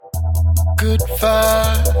Good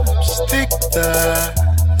vibes, stick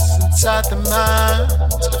vibes inside the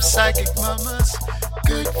minds of psychic mamas.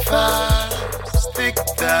 Good vibes, stick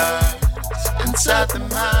vibes inside the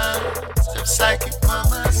minds of psychic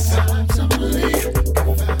mamas. Vibes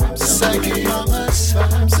only, psychic mamas.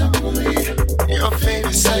 Vibes only, your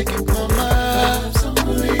favorite psychic mama. Vibes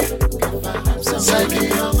only, psychic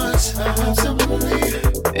mamas. Vibes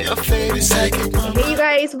only, your favorite psychic mama. Hey you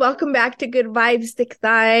guys, welcome back to Good Vibes, Stick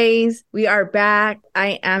Thighs. We are back.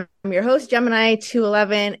 I am your host, Gemini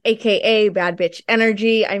 211, aka Bad Bitch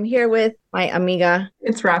Energy. I'm here with my amiga.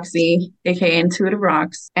 It's Roxy, aka Intuitive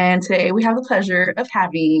Rocks, and today we have the pleasure of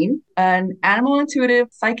having an animal intuitive,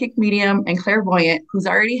 psychic medium, and clairvoyant who's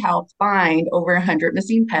already helped find over 100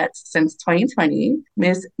 missing pets since 2020,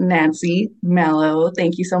 Miss Nancy Mello.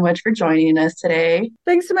 Thank you so much for joining us today.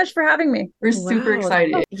 Thanks so much for having me. We're super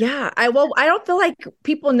excited. Yeah, I don't feel like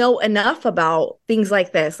people know enough about things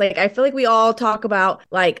like this. Like, I feel like we all talk about,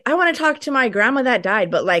 like, I want to talk to my grandma that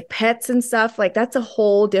died, but like pets and stuff, like that's a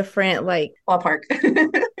whole different, like, ballpark.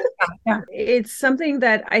 Yeah, it's something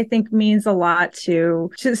that I think means a lot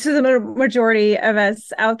to the majority of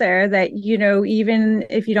us out there, that, you know, even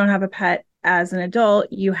if you don't have a pet as an adult,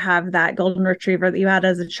 you have that golden retriever that you had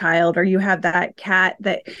as a child, or you have that cat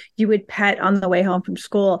that you would pet on the way home from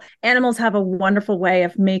school. Animals have a wonderful way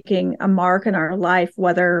of making a mark in our life,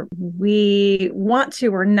 whether we want to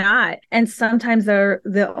or not. And sometimes they're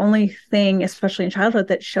the only thing, especially in childhood,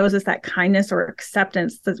 that shows us that kindness or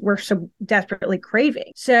acceptance that we're so desperately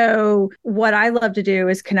craving. So what I love to do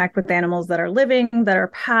is connect with animals that are living, that are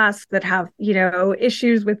past, that have, you know,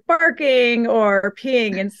 issues with barking or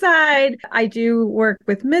peeing inside. I do work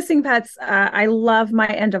with missing pets. I love my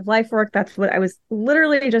end of life work. That's what I was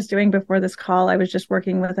literally just doing before this call. I was just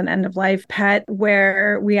working with an end of life pet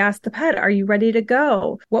where we asked the pet, are you ready to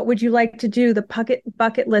go? What would you like to do? The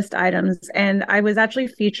bucket list items. And I was actually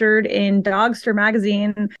featured in Dogster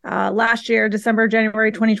magazine last year,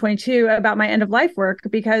 January 2022, about my end of life work,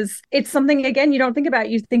 because it's something, again, you don't think about.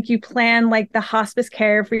 You think you plan like the hospice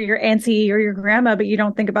care for your auntie or your grandma, but you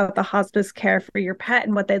don't think about the hospice care for your pet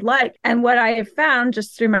and what they'd like. And what I have found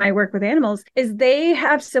just through my work with animals is they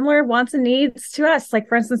have similar wants and needs to us. Like,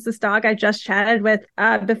 for instance, this dog I just chatted with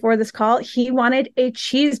before this call, he wanted a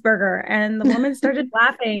cheeseburger, and the woman started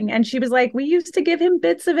laughing, and she was like, we used to give him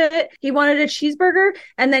bits of it. He wanted a cheeseburger.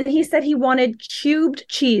 And then he said he wanted cubed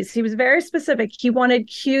cheese. He was very specific. He wanted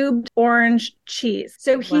cubed orange cheese.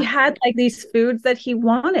 So he had like these foods that he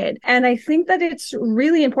wanted. And I think that it's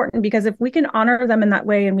really important, because if we can honor them in that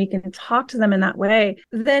way and we can talk to them in that way,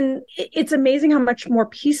 then it's amazing how much more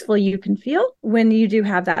peaceful you can feel when you do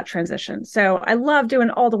have that transition. So I love doing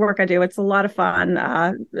all the work I do. It's a lot of fun.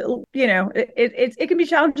 You know, it can be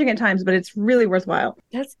challenging at times, but it's really worthwhile.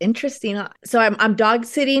 That's interesting. So I'm dog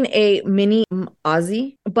sitting a mini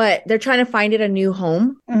Aussie, but they're trying to find it a new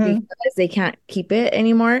home because they can't keep it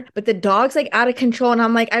anymore. But the dog's like out of control. And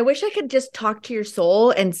I'm like, I wish I could just talk to your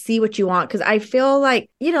soul and see what you want. Cause I feel like,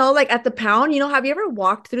 you know, like at the pound, you know, have you ever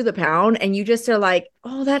walked through the pound and you just are like,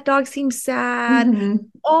 oh, that dog seems sad.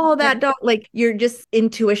 Oh, that dog, like, you're just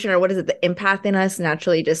intuition, or what is it? The empath in us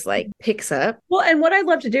naturally just like picks up. Well, and what I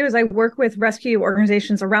love to do is I work with rescue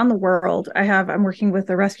organizations around the world. I'm working with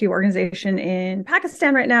a rescue organization in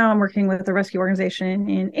Pakistan right now. I'm working with a rescue organization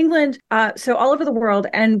in England. So all over the world.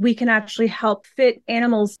 And we can actually help fit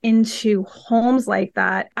animals into homes like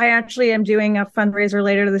that. I actually am doing a fundraiser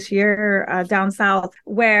later this year down south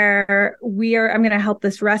where I'm going to help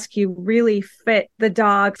this rescue really fit the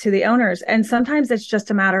dog to the owners. And sometimes it's just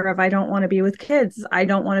a matter of, I don't want to be with kids. I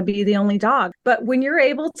don't want to be the only dog. But when you're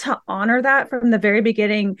able to honor that from the very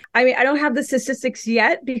beginning, I mean, I don't have the statistics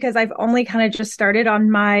yet because I've only kind of just started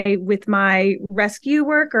with my rescue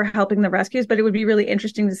work or helping the rescues, but it would be really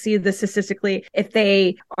interesting to see the statistically if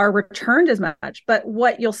they are returned as much. But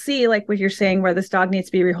what you'll see, like what you're saying, where this dog needs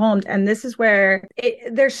to be rehomed. And this is where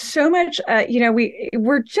there's so much,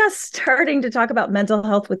 we're just starting to talk about mental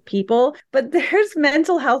health with people, but there's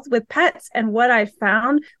mental health with pets. And what I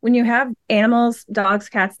found, when you have animals, dogs,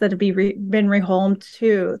 cats that have been rehomed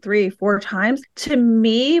 2, 3, 4 times, to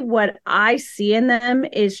me, what I see in them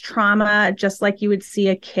is trauma, just like you would see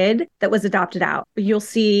a kid that was adopted out. You'll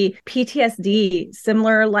see PTSD,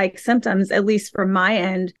 similar like symptoms, at least from my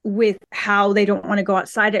end, with how they don't want to go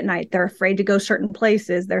outside at night. They're afraid to go certain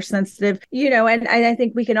places. They're sensitive, you know, and I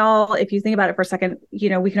think we can all, if you think about it for a second, you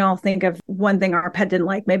know, we can all think of one thing our pet didn't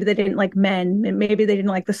like. Maybe they didn't like men. Maybe maybe they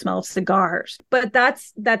didn't like the smell of cigars. But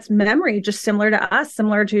that's memory, just similar to us,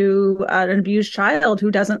 similar to an abused child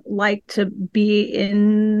who doesn't like to be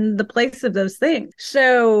in the place of those things.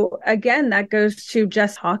 So again, that goes to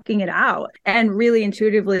just talking it out and really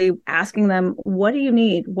intuitively asking them, what do you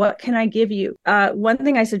need? What can I give you? One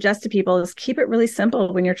thing I suggest to people is keep it really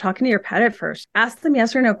simple when you're talking to your pet at first. Ask them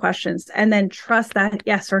yes or no questions and then trust that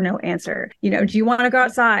yes or no answer. Do you want to go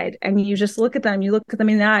outside? And you just look at them, you look at them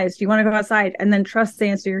in the eyes. Do you want to go outside? And then trust the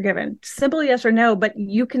answer you're given. Simple yes or no, but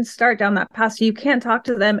you can start down that path. So you can't talk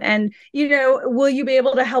to them and, will you be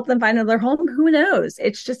able to help them find another home? Who knows?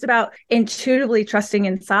 It's just about intuitively trusting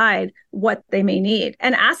inside what they may need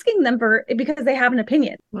and asking them because they have an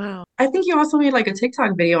opinion. Wow. I think you also made like a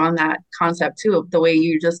TikTok video on that concept too, of the way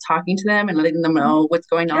you're just talking to them and letting them know what's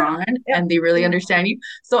going on and they really understand you.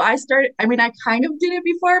 So I kind of did it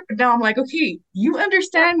before, but now I'm like, okay, you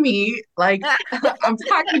understand me. Like I'm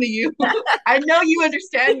talking to you. I know you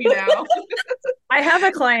understand me now. I have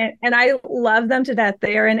a client and I love them to death.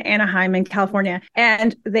 They are in Anaheim in California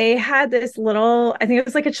and they had this little, I think it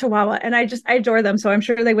was like a Chihuahua, and I adore them. So I'm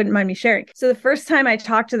sure they wouldn't mind me sharing. So the first time I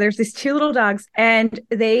talked to, there's these two little dogs and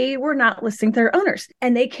they were not listening to their owners.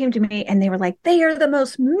 And they came to me and they were like, they are the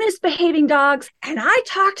most misbehaving dogs. And I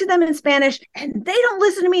talk to them in Spanish and they don't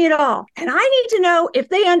listen to me at all. And I need to know if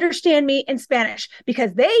they understand me in Spanish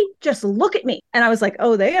because they just look at me. And I was like,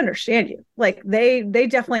 oh, they understand you. Like they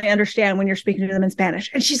definitely understand when you're speaking to them in Spanish.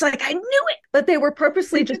 And she's like, I knew it, but they were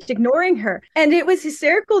purposely just ignoring her. And it was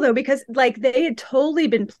hysterical though, because like they had totally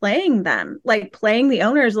been playing them, like playing the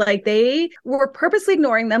owners, like they were purposely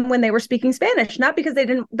ignoring them when they were speaking Spanish, not because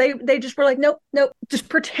they just were like, nope, just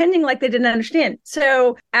pretending like they didn't understand.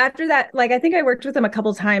 So after that, like, I think I worked with them a couple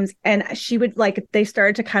of times and she would like, if they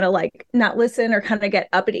started to kind of like not listen or kind of get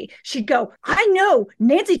uppity, she'd go, I know,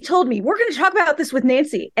 Nancy told me we're going to talk about this with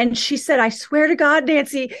Nancy. And she said, I swear to God,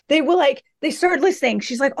 Nancy, they started listening.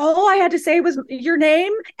 She's like, all I had to say was your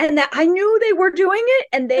name and that I knew they were doing it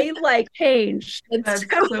and they like changed. That's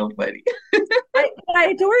so funny. I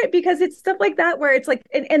adore it because it's stuff like that where it's like,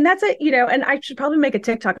 and that's it, and I should probably make a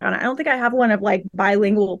TikTok on it. I don't think I have one of like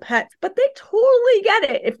bilingual pets, but they totally get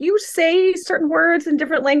it. If you say certain words in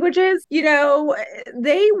different languages, they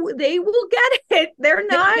will get it. They're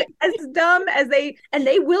not as dumb as and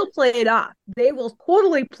they will play it off. They will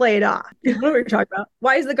totally play it off. What are we talking about?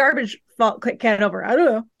 Why is the garbage can over? I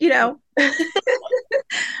don't know,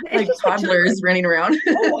 like toddlers running around.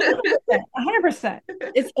 100%.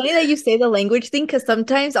 It's funny that you say the language thing because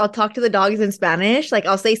sometimes I'll talk to the dogs in Spanish. Like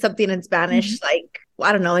I'll say something in Spanish, like,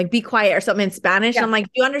 I don't know, like be quiet or something in Spanish. Yeah. I'm like,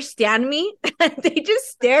 do you understand me? And they just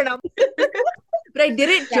stared at me. But I did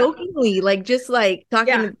it jokingly, like just like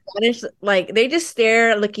talking in Spanish. Like they just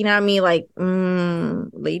stare, looking at me like,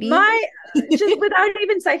 lady. Just without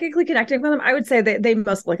even psychically connecting with them, I would say that they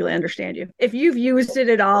most likely understand you. If you've used it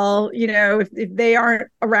at all, if they aren't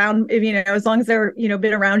around, as long as they're,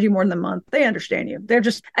 been around you more than a month, they understand you. They're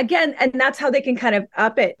just, again, and that's how they can kind of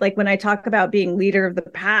up it. Like when I talk about being leader of the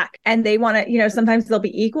pack and they want to, sometimes they'll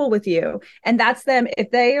be equal with you. And that's them.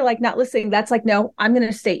 If they're like not listening, that's like, no, I'm going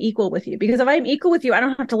to stay equal with you. Because if I'm equal with you, I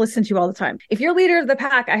don't have to listen to you all the time. If you're leader of the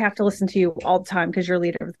pack, I have to listen to you all the time because you're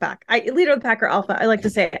leader of the pack. Leader of the pack or alpha. I like to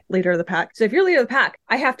say leader of the pack. So if you're leader of the pack,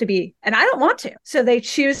 I have to be, and I don't want to. So they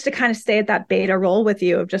choose to kind of stay at that beta role with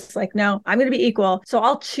you of just like, no, I'm going to be equal. So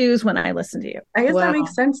I'll choose when I listen to you. I guess that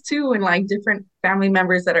makes sense too. And like different family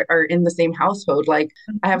members that are in the same household. Like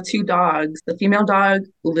I have two dogs. The female dog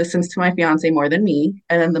listens to my fiance more than me.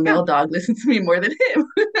 And then the male dog listens to me more than him.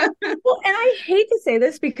 Well, and I hate to say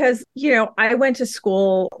this because, I went to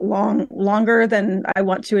school longer than I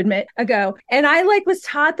want to admit ago. And I was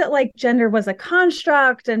taught that gender was a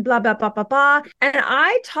construct and blah, blah, blah, blah, blah. And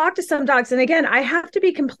I talked to some dogs. And again, I have to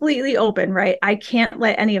be completely open, right? I can't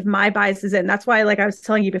let any of my biases in. That's why, I was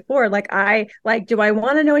telling you before, do I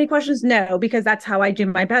want to know any questions? No, because that's how I do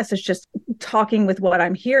my best. It's just talking with what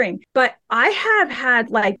I'm hearing. But I have had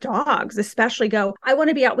dogs, especially go, I want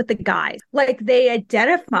to be out with the guys. They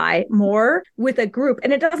identify more with a group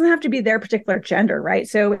and it doesn't have to be their particular gender, right?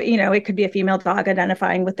 So, it could be a female dog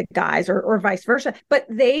identifying with the guys or vice versa, but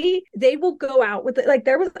they will go out with I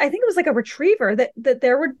think it was a retriever that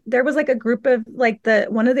there was a group of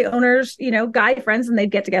one of the owners, guy friends, and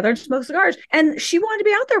they'd get together and smoke cigars. And she wanted to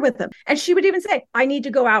be out there with them. And she would even say, I need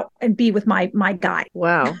to go out and be with my guy.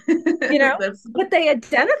 Wow. But they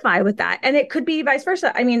identify with that. And it could be vice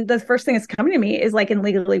versa. I mean, the first thing that's coming to me is in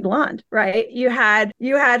Legally Blonde, right? You had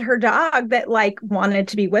her dog that like wanted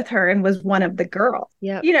to be with her and was one of the girls.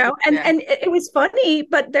 Yeah. You know, and it was funny,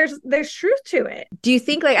 but there's truth to it. Do you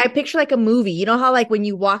think like I picture like a movie? You know how like when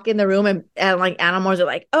you walk in the room and like animals are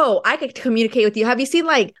like, oh, I could communicate with you. Have you seen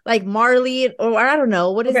like Marley or I don't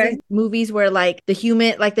know what is these movies where like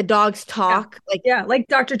the dogs talk? Like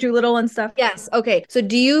Dr. Dolittle and stuff. Yes. Okay. So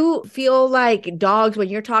do you feel like dogs when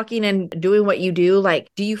you're talking and doing what you do? Like,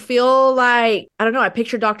 do you feel like I don't know? I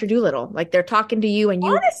picture Dr. Dolittle, like they're talking to you and you.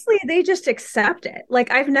 Honestly, they just accept it.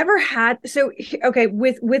 Like I've never had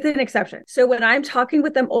with an exception. So when I'm talking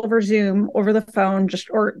with them over Zoom, over the phone,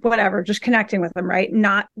 or whatever, just connecting with them, right?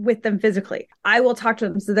 Not with them physically. I will talk to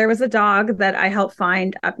them. So there was a dog that I helped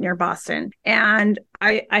find up near Boston, and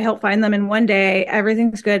I helped find them in one day.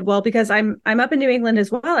 Everything's good. Well, because I'm up in New England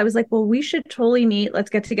as well. I was like, well, we should totally meet. Let's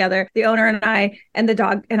get together. The owner and I and the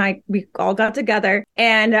dog and I, we all got together,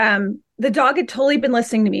 and the dog had totally been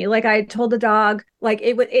listening to me. Like I told the dog, like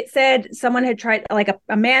it said someone had tried, like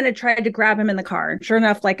a man had tried to grab him in the car. And sure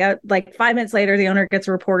enough, like 5 minutes later, the owner gets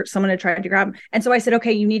a report. Someone had tried to grab him. And so I said,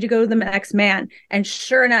 okay, you need to go to the next man. And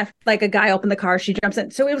sure enough, like a guy opened the car, she jumps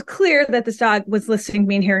in. So it was clear that this dog was listening to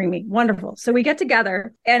me and hearing me. Wonderful. So we get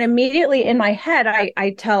together, and immediately in my head,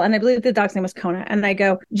 I tell, and I believe the dog's name was Kona. And I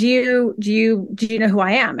go, do you know who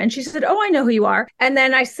I am? And she said, oh, I know who you are. And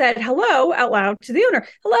then I said, hello out loud to the owner.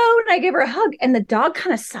 Hello. And I gave her a hug, and the dog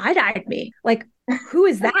kind of side-eyed me like, who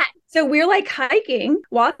is that? So we're like hiking,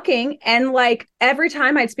 walking, and like every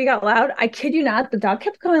time I'd speak out loud, I kid you not, the dog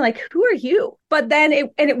kept going like, who are you? But then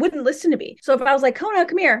it wouldn't listen to me. So if I was like, Kona,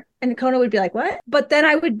 come here. And Kona would be like, what? But then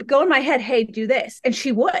I would go in my head, hey, do this. And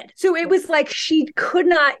she would. So it was like she could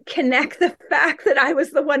not connect the fact that I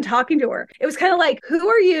was the one talking to her. It was kind of like, who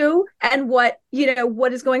are you? And what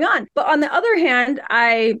is going on? But on the other hand,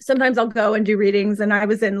 sometimes I'll go and do readings. And I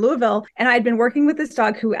was in Louisville, and I'd been working with this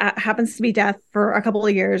dog who happens to be deaf for a couple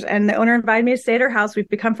of years. And the owner invited me to stay at her house. We've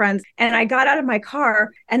become friends. And I got out of my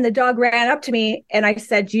car, and the dog ran up to me, and I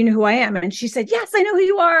said, do you know who I am? And she said, yes, I know who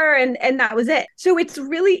you are. And that was it. So it's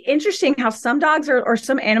really interesting how some dogs or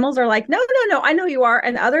some animals are like, no, I know who you are.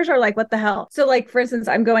 And others are like, what the hell? So like, for instance,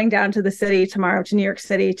 I'm going down to the city tomorrow to New York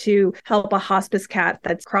City to help a hospice cat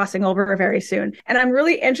that's crossing over very soon. And I'm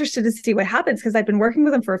really interested to see what happens, because I've been working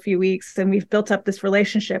with him for a few weeks, and we've built up this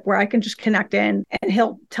relationship where I can just connect in and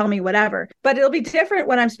he'll tell me whatever. But it'll be different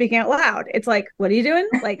when I'm speaking out loud. It's like, what are you doing?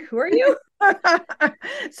 Like, who are you?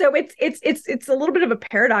 So it's a little bit of a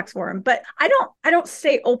paradox for him, but I don't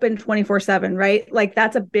stay open 24/7, right? Like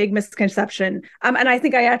that's a big misconception. And I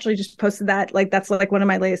think I actually just posted that, like, that's like one of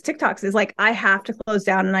my latest TikToks is like, I have to close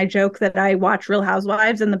down. And I joke that I watch Real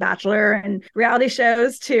Housewives and The Bachelor and reality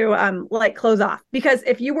shows to like close off, because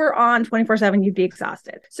if you were on 24/7, you'd be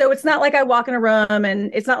exhausted. So it's not like I walk in a room, and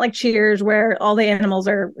it's not like Cheers where all the animals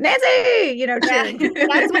are Nancy, cheering.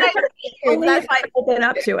 That's what I only if I open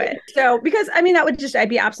up to it. So because I mean, I'd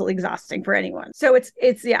be absolutely exhausting for anyone. So it's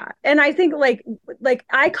yeah. And I think like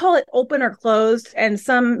I call it open or closed, and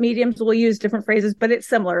some mediums will use different phrases, but it's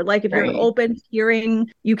similar. Like if you're open to hearing,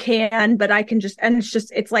 you can, but I can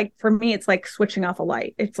it's like, for me, it's like switching off a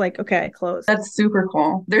light. It's like, okay, close. That's super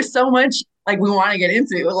cool. There's so much like we want to get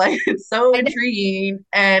into, like it's so intriguing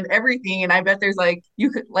and everything. And I bet there's like, we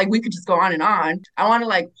could just go on and on. I want to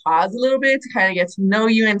like pause a little bit to kind of get to know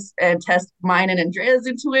you and test mine and Andrea's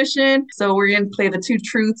intuition. So we're going to play the 2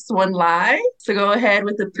 truths, 1 lie. So go ahead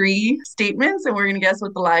with the 3 statements, and we're going to guess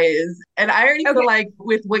what the lie is. And I already feel like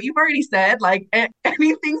with what you've already said, like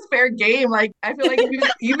anything's fair game. Like I feel like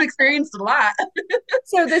you've experienced a lot.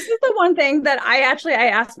 So this is the one thing that I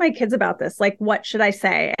asked my kids about this, like, what should I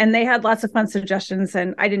say? And they had lots of fun suggestions,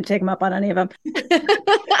 and I didn't take them up on any of them.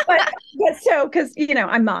 but so, because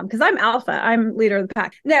I'm mom, because I'm alpha, I'm leader of the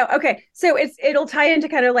pack. No, okay. So it'll tie into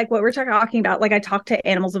kind of like what we're talking about. Like I talk to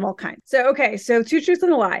animals of all kinds. So okay, so 2 truths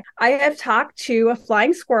and a lie. I have talked to a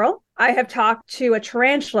flying squirrel. I have talked to a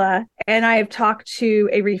tarantula, and I have talked to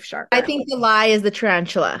a reef shark. I think the lie is the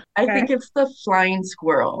tarantula. I think it's the flying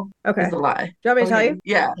squirrel. Okay. Is the lie. Do you want me to tell you?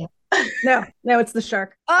 Yeah. No, it's the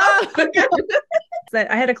shark. Oh, that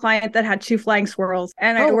I had a client that had 2 flying squirrels,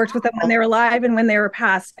 and I worked with them when they were alive and when they were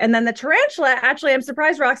passed. And then the tarantula, actually, I'm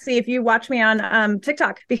surprised, Roxy, if you watch me on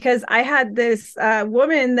TikTok, because I had this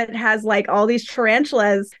woman that has like all these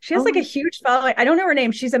tarantulas. She has like a huge following. I don't know her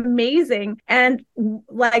name. She's amazing. And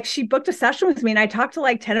like she booked a session with me, and I talked to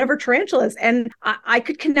like 10 of her tarantulas, and I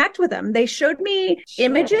could connect with them. They showed me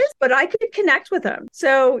images, but I could connect with them.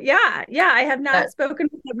 So yeah, I have not spoken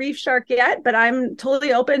with the reef shark yet, but I'm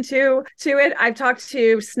totally open to it. I've talked talked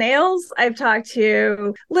to snails. I've talked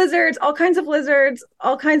to lizards, all kinds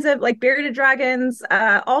of like bearded dragons,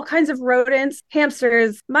 all kinds of rodents,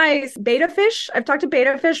 hamsters, mice, beta fish. I've talked to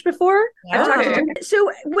beta fish before. Yeah. I've talked to,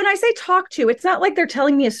 so when I say talk to, it's not like they're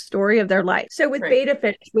telling me a story of their life. So with beta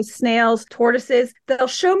fish, with snails, tortoises, they'll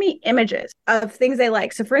show me images of things they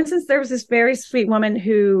like. So for instance, there was this very sweet woman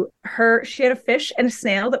who she had a fish and a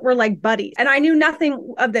snail that were like buddies. And I knew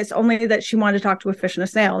nothing of this, only that she wanted to talk to a fish and a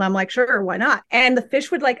snail. And I'm like, sure, why not? And the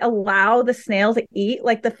fish would like allow the snail to eat.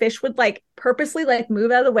 Like the fish would like purposely like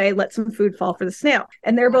move out of the way, let some food fall for the snail.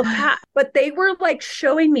 And they're both pets. But they were like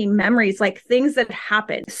showing me memories, like things that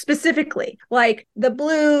happened specifically, like the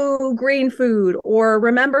blue-green food, or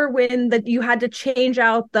remember when you had to change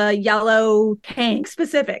out the yellow tank,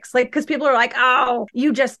 specifics. Like, because people are like, oh,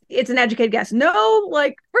 it's an educated guess. No,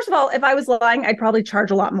 like, first of all, if I was lying, I'd probably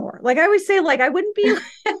charge a lot more. Like I always say, like, I wouldn't be,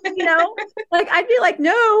 like, I'd be like,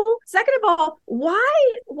 no. Second of all,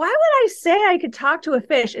 why would I say I could talk to a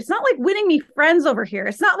fish? It's not like winning me friends over here.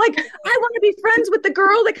 It's not like I want to be friends with the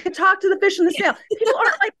girl that could talk to the fish and the snail. People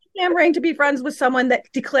aren't like clamoring to be friends with someone that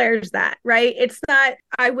declares that, right? It's not,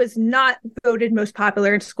 I was not voted most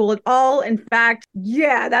popular in school at all. In fact,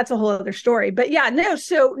 yeah, that's a whole other story. But yeah, no,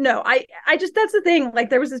 so no, I just, that's the thing. Like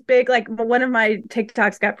there was this big, like one of my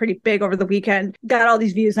TikToks got pretty big over the weekend, got all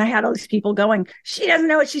these views, and I had all these people going, she doesn't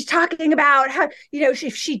know what she's talking about. How,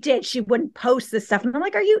 if she did, she wouldn't post this stuff. And I'm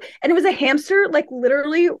like, are you? And it was a hamster, like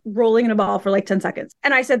literally rolling in a ball for like 10 seconds.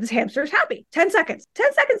 And I said, this hamster is happy. 10 seconds,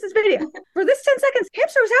 this video. For this 10 seconds,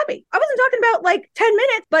 hamster was happy. I wasn't talking about like 10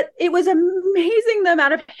 minutes, but it was amazing the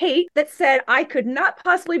amount of hate that said I could not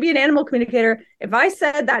possibly be an animal communicator if I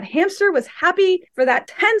said that hamster was happy for that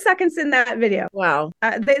 10 seconds in that video. Wow.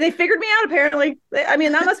 They figured me out, apparently. I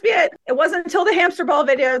mean, that must be it. It wasn't until the hamster ball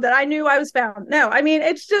video that I knew I was found. No, I mean,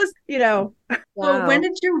 it's just, Wow. So when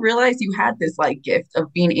did you realize you had this like gift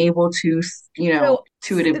of being able to,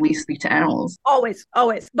 intuitively speak to animals? Always.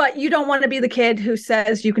 But you don't want to be the kid who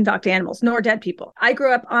says you can talk to animals, nor dead people. I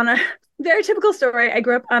grew up on a very typical story. I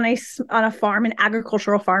grew up on a farm, an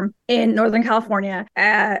agricultural farm in Northern California,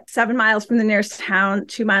 7 miles from the nearest town,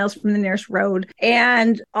 2 miles from the nearest road.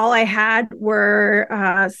 And all I had were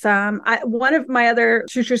one of my other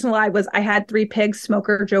true truths and lie was I had 3 pigs,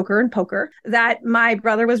 Smoker, Joker, and Poker, that my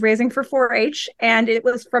brother was raising for 4-H. And it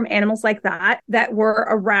was from animals like that were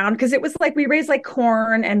around, because it was like we raised like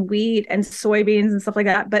corn and wheat and soybeans and stuff like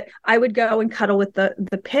that. But I would go and cuddle with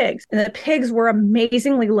the pigs. And the pigs were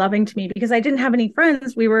amazingly loving to me because I didn't have any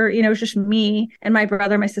friends. We were, it was just me and my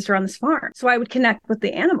brother, my sister on this farm. So I would connect with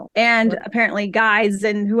the animal, and apparently guides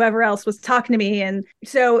and whoever else was talking to me. And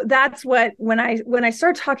so that's what, when I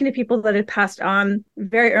started talking to people that had passed on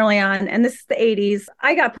very early on, and this is the 80s,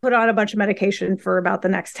 I got put on a bunch of medication for about the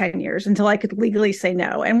next 10 years until I could legally say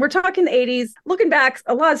no. And we're talking the 80s. Looking back,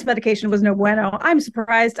 a lot of this medication was no bueno. I'm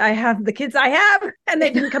surprised I have the kids I have, and they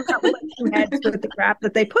didn't come out with two heads with the crap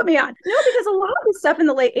that they put me on. No, because a lot of the stuff in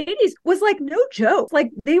the late 80s was like no joke. Like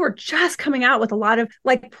they were just coming out with a lot of,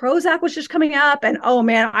 like, Prozac was just coming up, and oh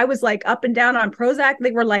man, I was like up and down on Prozac.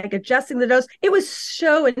 They were like adjusting the dose. It was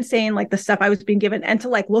so insane, like the stuff I was being given. And to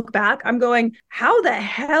like look back, I'm going, how the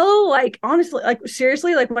hell? Like honestly, like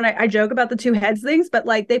seriously, like when I joke about the two heads things, but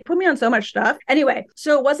like they put me on so much stuff. Anyway,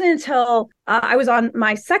 so it wasn't until I was on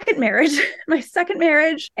my second marriage,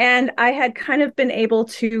 and I had kind of been able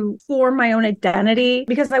to form my own identity,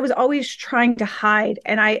 because I was always trying to hide.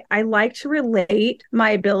 And I like to relate my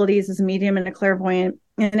abilities as a medium and a clairvoyant,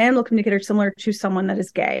 an animal communicator, similar to someone that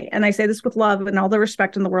is gay. And I say this with love and all the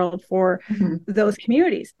respect in the world for those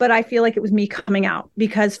communities. But I feel like it was me coming out,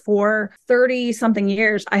 because for 30 something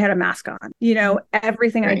years, I had a mask on,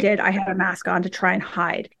 everything I did, I had a mask on to try and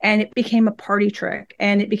hide. And it became a party trick.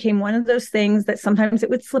 And it became one of those things that sometimes it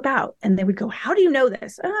would slip out, and they would go, how do you know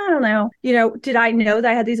this? I don't know. Did I know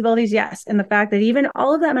that I had these abilities? Yes. And the fact that even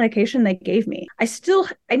all of that medication they gave me,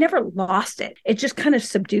 I never lost it. It just kind of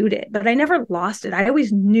subdued it, but I never lost it. I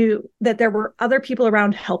always knew that there were other people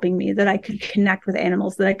around helping me, that I could connect with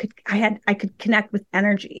animals, that I could connect with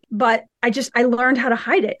energy. But I learned how to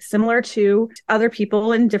hide it, similar to other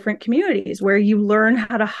people in different communities, where you learn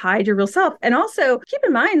how to hide your real self. And also keep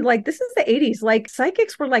in mind, like, this is the 80s, like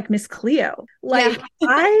psychics were like Miss Cleo. Like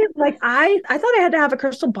I thought I had to have a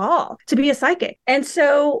crystal ball to be a psychic. And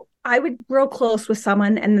so I would grow close with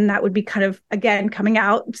someone, and then that would be kind of, again, coming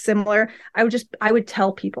out similar. I would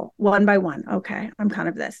tell people one by one, okay, I'm kind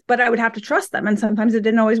of this, but I would have to trust them. And sometimes it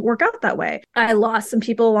didn't always work out that way. I lost some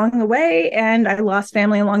people along the way, and I lost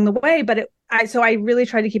family along the way, but I really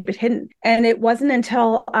tried to keep it hidden. And it wasn't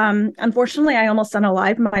until, unfortunately, I almost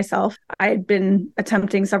unalived myself. I had been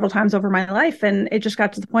attempting several times over my life. And it just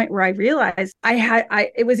got to the point where I realized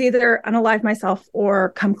it was either unalive myself or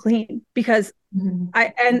come clean, because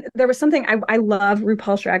and there was something, I love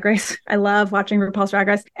RuPaul's Drag Race. I love watching RuPaul's Drag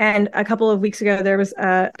Race. And a couple of weeks ago, there was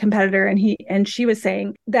a competitor and she was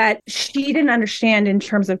saying that she didn't understand in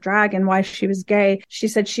terms of drag and why she was gay. She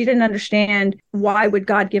said she didn't understand why would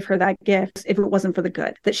God give her that gift if it wasn't for the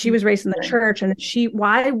good, that she was raised in the church. And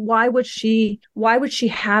why would she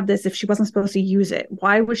have this if she wasn't supposed to use it?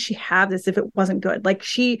 Why would she have this if it wasn't good? Like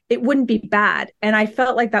it wouldn't be bad. And I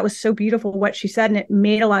felt like that was so beautiful what she said. And it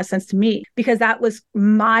made a lot of sense to me, because that was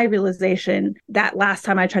my realization that last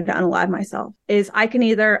time I tried to unalive myself, is I can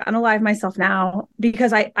either unalive myself now,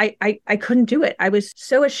 because I couldn't do it. I was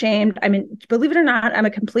so ashamed. I mean, believe it or not, I'm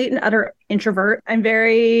a complete and utter introvert. I'm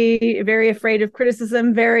very, very afraid of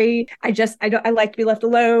criticism. I like to be left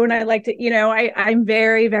alone. I like to, I'm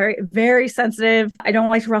very, very, very sensitive. I don't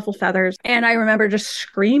like to ruffle feathers. And I remember just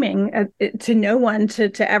screaming to no one,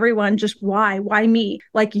 to everyone, just why me?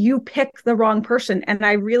 Like, you picked the wrong person. And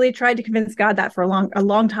I really tried to convince God that for a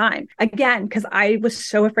long time. Again, because I was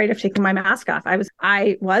so afraid of taking my mask off.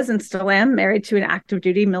 I was and still am married to an active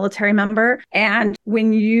duty military member. And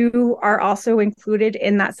when you are also included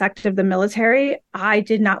in that sect of the military, I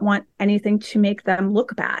did not want anything to make them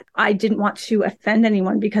look bad. I didn't want to offend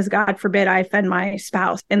anyone, because God forbid I offend my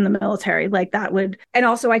spouse in the military. Like, that would, and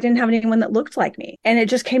also I didn't have anyone that looked like me. And it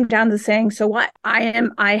just came down to saying, so what?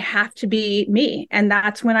 I have to be me. And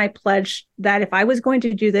that's when I pledged that if I was going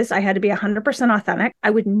to do this, I had to be 100% authentic. I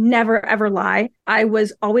would never, ever lie. I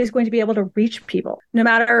was always going to be able to reach people, no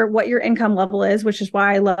matter what your income level is, which is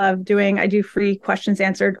why I do free questions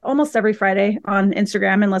answered almost every Friday on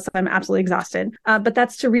Instagram, unless I'm absolutely exhausted. But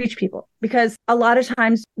that's to reach people, because a lot of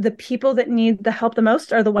times the people that need the help the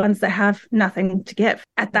most are the ones that have nothing to give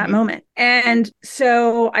at that moment. And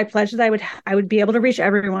so I pledged that I would be able to reach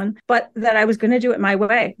everyone, but that I was going to do it my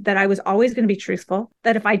way, that I was always going to be truthful,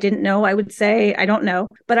 that if I didn't know, I would say, I don't know,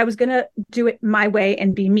 but I was going to do it my way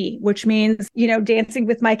and be me, which means, dancing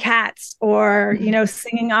with my cats or,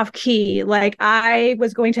 singing off key. Like, I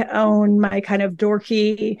was going to own my kind of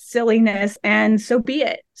dorky silliness, and so be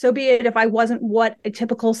it. So be it if I wasn't what a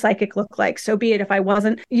typical psychic looked like. So be it if I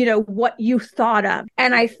wasn't, what you thought of.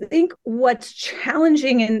 And I think what's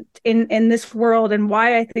challenging in this world, and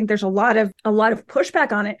why I think there's a lot of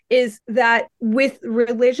pushback on it, is that with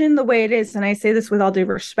religion the way it is, and I say this with all due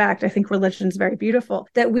respect, I think religion is very beautiful,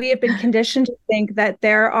 that we have been conditioned to think that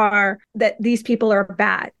that these people are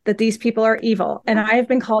bad, that these people are evil. And I have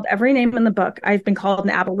been called every name in the book. I've been called an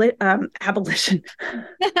abolition,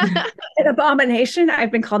 an abomination.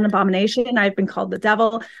 I've been called an abomination. I've been called the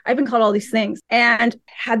devil. I've been called all these things, and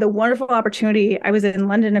had the wonderful opportunity. I was in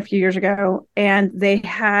London a few years ago, and they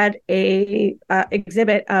had a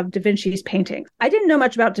exhibit of Da Vinci's paintings. I didn't know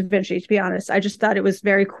much about Da Vinci, to be honest. I just thought it was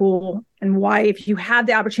very cool. And why, if you had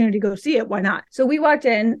the opportunity to go see it, why not? So we walked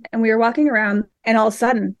in and we were walking around, and all of a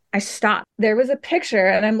sudden I stopped. There was a picture,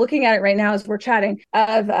 and I'm looking at it right now as we're chatting,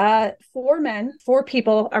 of 4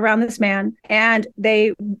 people around this man. And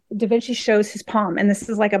Da Vinci shows his palm, and this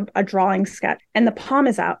is like a drawing sketch, and the palm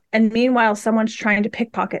is out. And meanwhile, someone's trying to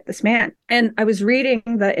pickpocket this man. And I was reading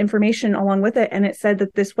the information along with it, and it said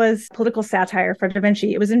that this was political satire for Da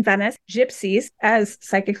Vinci. It was in Venice. Gypsies, as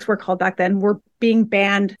psychics were called back then, were being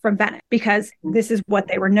banned from Venice because this is what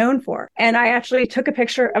they were known for. And I actually took a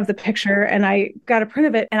picture of the picture, and I got a print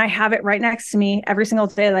of it, and I have it right next to me every single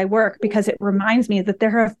day that I work, because it reminds me that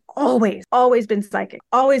there have always been psychics,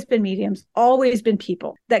 always been mediums, always been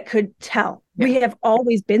people that could tell. Yeah. We have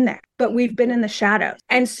always been there, but we've been in the shadows.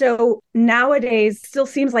 And so nowadays still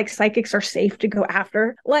seems like psychics are safe to go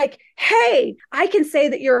after. Like, hey, I can say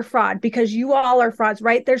that you're a fraud because you all are frauds,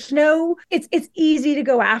 right? It's easy to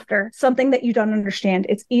go after something that you don't understand.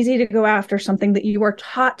 It's easy to go after something that you are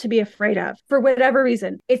taught to be afraid of for whatever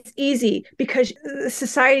reason. It's easy because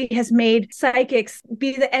society has made psychics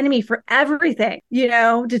be the enemy for everything.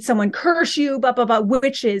 Did someone curse you? Blah, blah, blah,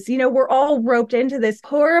 witches. We're all roped into this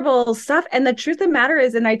horrible stuff. And the truth of the matter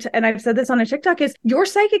is, and I've said this on a TikTok, is your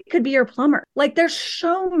psychic could be your plumber. Like, there's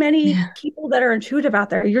so many people that are intuitive out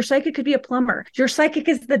there. Your psychic could be a plumber. Your psychic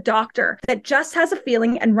is the doctor that just has a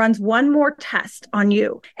feeling and runs one more test on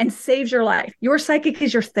you and saves your life. Your psychic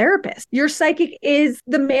is your therapist. Your psychic is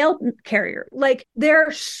the mail carrier. Like, there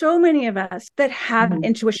are so many of us that have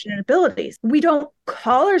intuition and abilities. We don't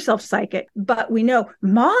call ourselves psychic, but we know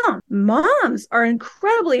moms are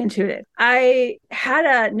incredibly intuitive. I have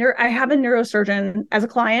a neurosurgeon as a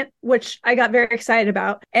client, which I got very excited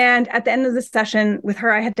about. And at the end of the session with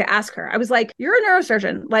her, I had to ask her, I was like, you're a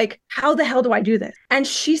neurosurgeon. Like, how the hell do I do this? And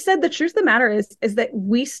she said, the truth of the matter is that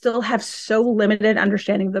we still have so limited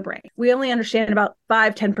understanding of the brain. We only understand about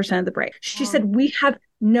 5-10% of the brain. She said, we have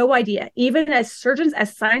no idea. Even as surgeons,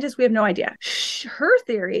 as scientists, we have no idea. Her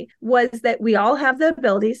theory was that we all have the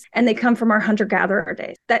abilities and they come from our hunter-gatherer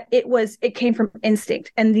days, that it came from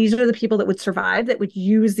instinct. And these are the people that would survive, that would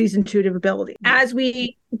use these intuitive abilities. As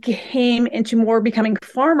we came into more becoming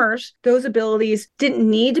farmers, those abilities didn't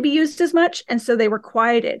need to be used as much. And so they were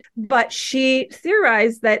quieted. But she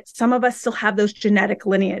theorized that some of us still have those genetic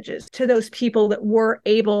lineages to those people that were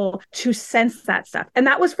able to sense that stuff. And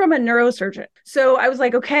that was from a neurosurgeon. So I was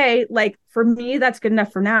like, okay, like for me, that's good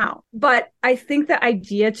enough for now. But I think the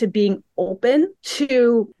idea to being open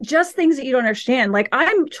to just things that you don't understand, like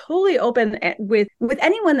I'm totally open with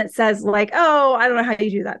anyone that says like, oh, I don't know how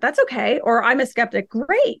you do that. That's okay. Or I'm a skeptic.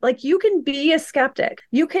 Great. Like you can be a skeptic.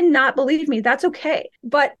 You cannot believe me. That's okay.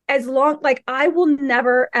 But as long, like I will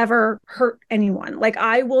never, ever hurt anyone. Like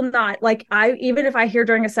I will not, like even if I hear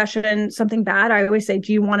during a session something bad, I always say,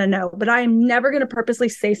 do you want to know? But I am never going to purposely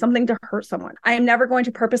say something to hurt someone. I am never going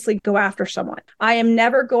to purposely go after someone. I am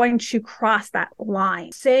never going to cross that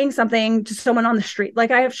line. Saying something to someone on the street,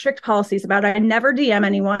 like I have strict policies about it. I never DM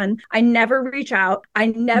anyone. I never reach out. I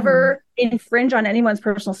never infringe on anyone's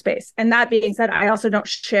personal space. And that being said, I also don't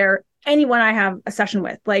share anyone I have a session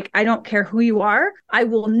with. Like, I don't care who you are. I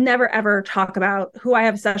will never, ever talk about who I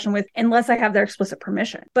have a session with unless I have their explicit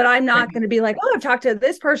permission. But I'm not going to be like, oh, I've talked to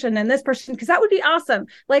this person and this person, because that would be awesome.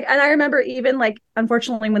 Like, and I remember even like,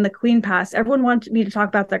 unfortunately, when the queen passed, everyone wanted me to talk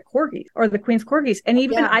about their corgis or the queen's corgis. And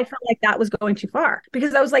even I felt like that was going too far,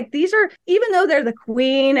 because I was like, these are, even though they're the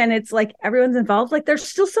queen and it's like everyone's involved, like there's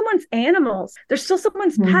still someone's animals. There's still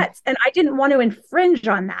someone's pets. And I didn't want to infringe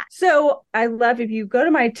on that. So I love, if you go to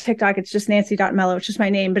my TikTok, it's just Nancy.Mello. It's just my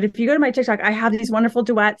name. But if you go to my TikTok, I have these wonderful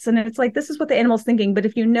duets, and it's like, this is what the animal's thinking. But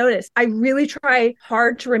if you notice, I really try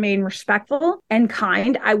hard to remain respectful and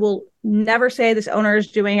kind. I will never say this owner is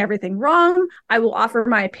doing everything wrong. I will offer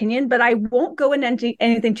my opinion, but I won't go into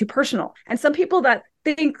anything too personal. And some people that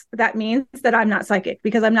think that means that I'm not psychic,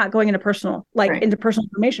 because I'm not going into personal, into personal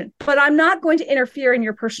information, but I'm not going to interfere in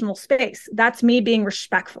your personal space. That's me being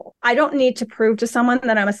respectful. I don't need to prove to someone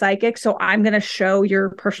that I'm a psychic, so I'm going to show your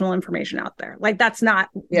personal information out there. Like, that's not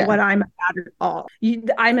what I'm about at all.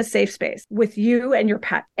 I'm a safe space with you and your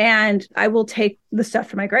pet, and I will take the stuff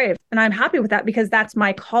to my grave. And I'm happy with that, because that's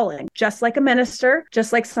my calling. Just like a minister,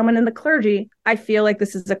 just like someone in the clergy, I feel like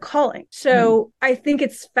this is a calling. So I think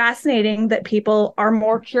it's fascinating that people are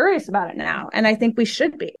more curious about it now. And I think we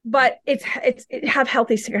should be, but it have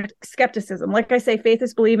healthy skepticism. Like I say, faith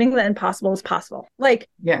is believing that impossible is possible. Like,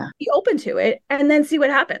 be open to it and then see what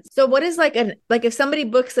happens. So what is like if somebody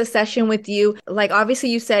books a session with you, like obviously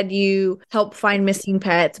you said you help find missing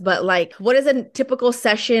pets, but like what is a typical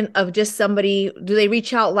session of just somebody? Do they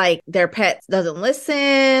reach out like their pet doesn't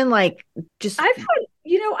listen? Like, just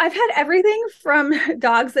I've had everything from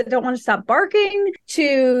dogs that don't want to stop barking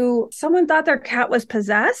to someone thought their cat was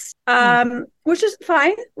possessed, which is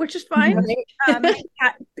fine. The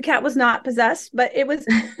cat was not possessed, but it was,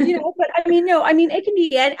 but it can be,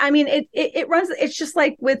 it runs, it's just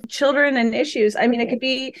like with children and issues. I mean, it could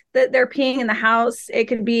be that they're peeing in the house. It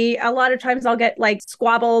could be, a lot of times I'll get like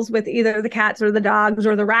squabbles with either the cats or the dogs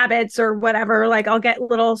or the rabbits or whatever. Like, I'll get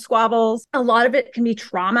little squabbles. A lot of it can be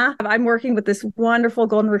trauma. I'm working with this wonderful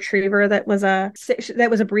golden retriever that was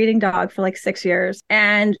a breeding dog for like 6 years.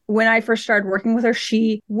 And when I first started working with her,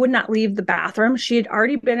 she would not leave the bathroom. She had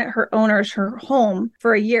already been at her home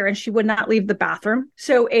for a year, and she would not leave the bathroom.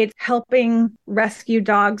 So it's helping rescue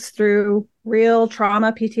dogs through real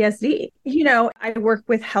trauma, PTSD. I work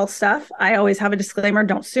with health stuff. I always have a disclaimer,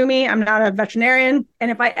 don't sue me. I'm not a veterinarian. And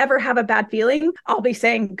if I ever have a bad feeling, I'll be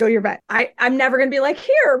saying, go to your vet. I'm never going to be like,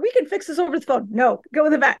 here, we can fix this over the phone. No, go to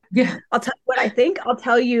the vet. Yeah. I'll tell you what I think. I'll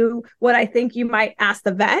tell you what I think you might ask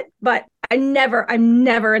the vet, but I'm never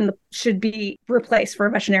should be replaced for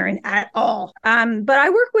a veterinarian at all. But I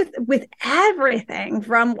work with everything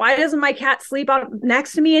from why doesn't my cat sleep out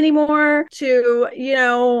next to me anymore to,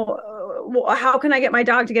 how can I get my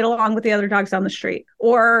dog to get along with the other dogs down the street?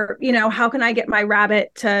 Or, how can I get my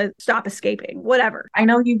rabbit to stop escaping? Whatever. I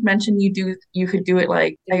know you've mentioned you could do it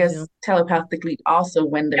like, I guess, telepathically also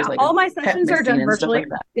when there's all my sessions are done virtually.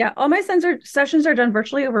 Like all my sessions are done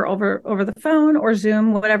virtually over the phone or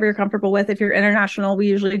Zoom, whatever you're comfortable with. If you're international, we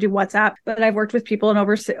usually do WhatsApp, but I've worked with people in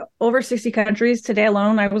over 60 countries. Today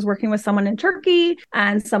alone, I was working with someone in Turkey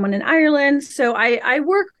and someone in Ireland. So I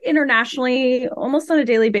work internationally almost on a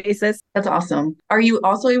daily basis. That's awesome. Are you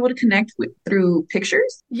also able to connect through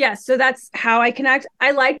pictures? Yes. So that's how I connect.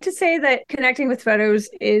 I like to say that connecting with photos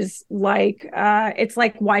is like, it's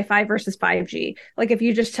like Wi-Fi versus 5G. Like if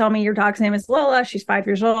you just tell me your dog's name is Lola, she's 5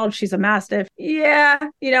 years old, she's a Mastiff. Yeah,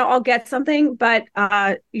 I'll get something, but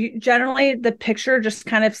generally the picture just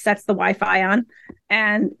kind of sets the Wi-Fi on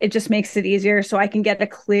and it just makes it easier so I can get a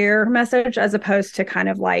clear message as opposed to kind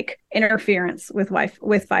of like interference with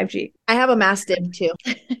 5G. I have a Mastiff too.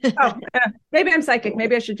 Oh, yeah. Maybe I'm psychic.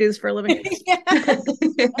 Maybe I should do this for a living.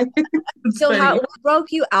 So what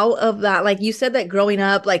broke you out of that? Like you said that growing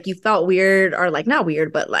up, like you felt weird or like not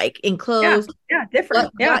weird, but like enclosed. Yeah,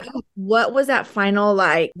 different. What was that final,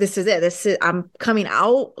 like, this is it, I'm coming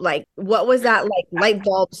out? Like, what was that like light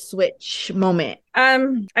bulb switch moment? I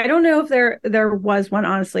don't know if there was one,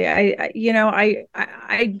 honestly.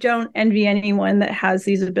 I don't envy anyone that has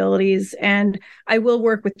these abilities, and I will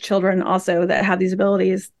work with children also that have these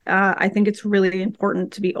abilities. I think it's really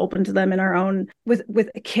important to be open to them in our own, with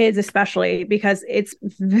kids especially, because it's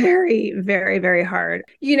very, very, very hard.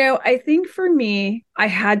 I think for me, I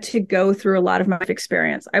had to go through a lot of my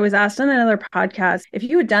experience. I was asked on another podcast, if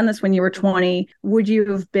you had done this when you were 20, would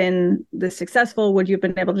you have been this successful? Would you have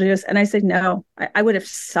been able to do this? And I said, no, I would have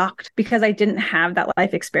sucked because I didn't have that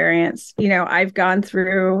life experience. I've gone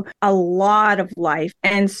through a lot of life.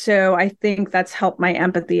 And so I think that's helped my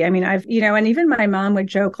empathy. I mean, and even my mom would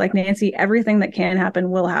joke like, Nancy, everything that can happen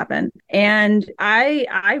will happen. And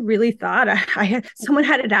I really thought someone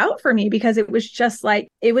had it out for me, because it was just like,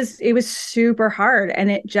 it was super hard. And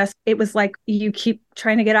it was like, you keep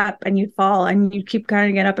trying to get up and you fall, and you keep trying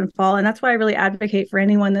to get up and fall. And that's why I really advocate for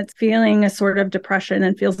anyone that's feeling a sort of depression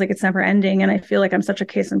and feels like it's never ending. And I feel like I'm such a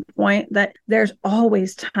case in point that there's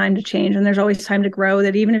always time to change and there's always time to grow,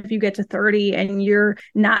 that even if you get to 30 and you're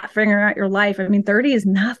not figuring out your life, I mean, 30 is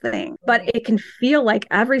nothing, but it can feel like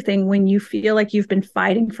everything when you feel like you've been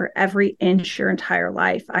fighting for every inch your entire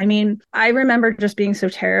life. I mean, I remember just being so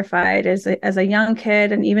terrified as a young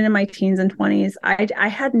kid, and even in my teens and 20s, I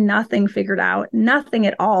had nothing figured out, nothing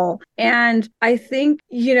at all. And I think,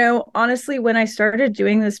 honestly, when I started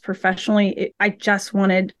doing this professionally, I just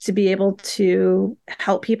wanted to be able to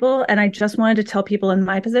help people. And I just wanted to tell people in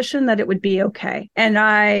my position that it would be okay. And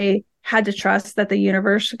I had to trust that the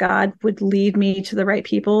universe, God, would lead me to the right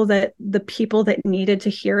people, that the people that needed to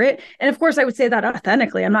hear it. And of course, I would say that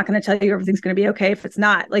authentically. I'm not going to tell you everything's going to be okay if it's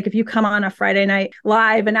not. Like if you come on a Friday night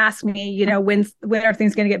live and ask me, when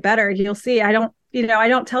everything's going to get better, you'll see I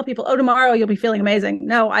don't tell people, oh, tomorrow you'll be feeling amazing.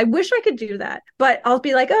 No, I wish I could do that. But I'll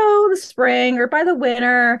be like, oh, the spring or by the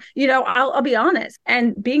winter, I'll be honest.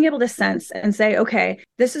 And being able to sense and say, okay,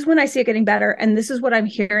 this is when I see it getting better. And this is what I'm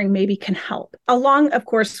hearing maybe can help, along, of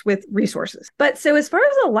course, with resources. But so as far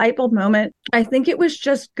as the light bulb moment, I think it was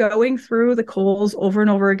just going through the coals over and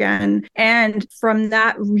over again. And from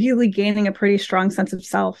that, really gaining a pretty strong sense of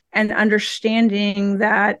self and understanding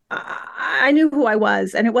that I knew who I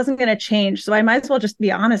was and it wasn't going to change. So I might as well just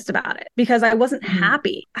be honest about it, because I wasn't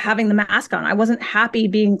happy having the mask on. I wasn't happy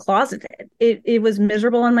being closeted. It was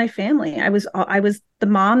miserable in my family. I was the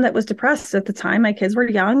mom that was depressed at the time. My kids were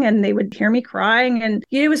young and they would hear me crying, and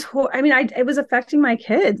it was affecting my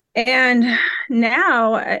kids. And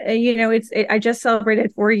now, I just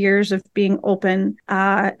celebrated 4 years of being open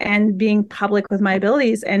and being public with my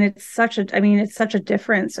abilities. And it's such a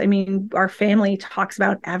difference. I mean, our family talks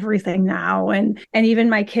about everything now. And even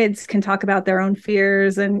my kids can talk about their own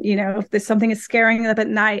fears. And, if there's something is scaring them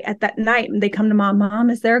at that night, and they come to mom,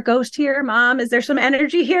 is there a ghost here? Mom, is there some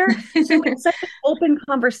energy here? So it's such an open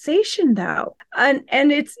conversation though. And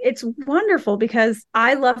it's wonderful, because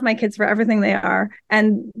I love my kids for everything they are.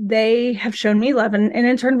 And they have shown me love, and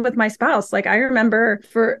in turn with my spouse. Like I remember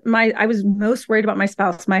I was most worried about my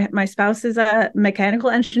spouse. My spouse is a mechanical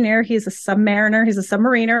engineer. He's a submariner. He's a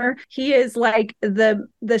submariner. He is like the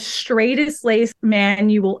straightest laced man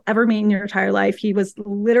you will ever meet in your entire life. He was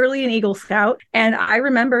literally an Eagle Scout. And I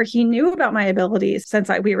remember he knew about my abilities since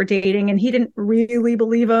we were dating, and he didn't really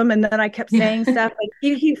believe them. And then I kept saying stuff. Like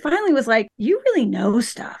he finally was like, you really know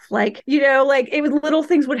stuff. Like, it was little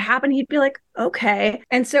things would happen. He'd be like, okay.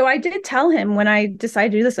 And so I did tell him when I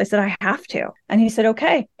decided to do this, I said, I have to. And he said,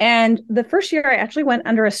 okay. And the first year I actually went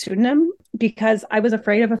under a pseudonym because I was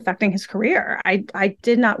afraid of affecting his career. I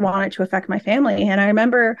did not want it to affect my family. And I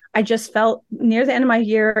remember I just felt near the end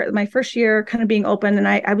of my first year kind of being open, and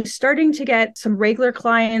I was starting to get some regular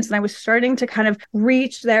clients, and I was starting to kind of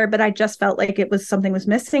reach there, but I just felt like something was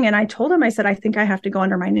missing. And I told him, I said, I think I have to go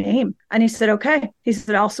under my name. And he said, okay. He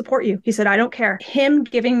said, I'll support you. He said, I don't care. Him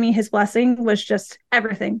giving me his blessing was just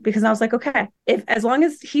everything, because I was like, okay, as long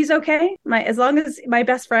as he's okay, as long as my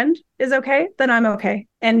best friend is okay, then I'm okay.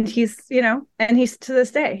 And he's to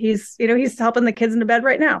this day, he's helping the kids into bed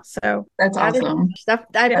right now. So that's awesome. Stuff.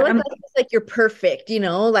 I feel like that's like you're perfect,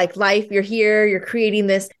 like life, you're here, you're creating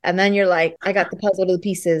this, and then you're like, I got the puzzle to the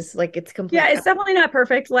pieces. Like it's complete. Yeah, it's definitely not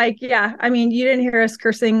perfect. Like, yeah, I mean, you didn't hear us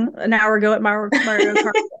cursing an hour ago at Mario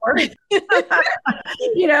Kart 4.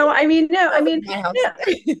 I mean, no,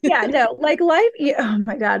 yeah, no, like life. Oh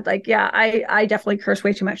my God. Like, yeah, I definitely curse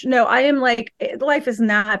way too much. No, I am like, life is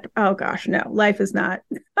not, oh gosh, no, life is not.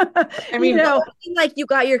 I mean, like you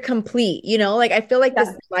got your complete, like I feel like this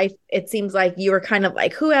life, it seems like you were kind of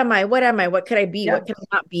like, who am I? What am I? What could I be? What can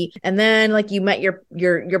I not be? And then like you met your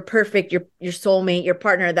perfect, your soulmate, your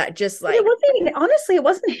partner that just like, it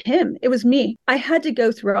wasn't him. It was me. I had to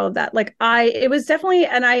go through all of that. Like it was definitely,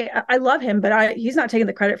 and I love him, but he's not taking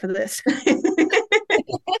the credit for this.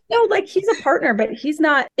 No, like he's a partner, but he's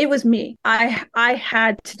not. It was me. I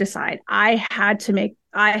had to decide. I had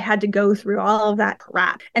to go through all of that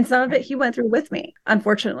crap, and some of it he went through with me,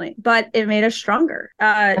 unfortunately, but it made us stronger.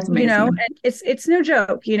 And it's no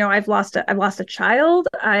joke. I've lost a child.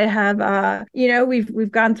 I have,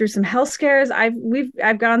 we've gone through some health scares.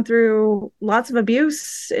 I've gone through lots of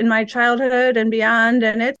abuse in my childhood and beyond,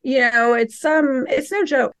 and it's no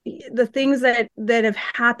joke. The things that have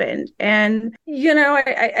happened, and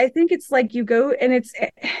I think it's like you go,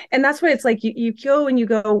 and that's what it's like. You go and you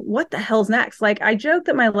go, what the hell's next? Like I joke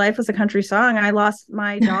that my life was a country song. I lost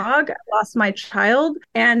my dog, I lost my child,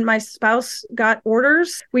 and my spouse got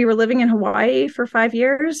orders. We were living in Hawaii for 5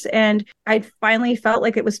 years, and I finally felt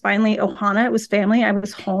like it was finally Ohana. It was family. I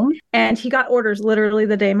was home, and he got orders literally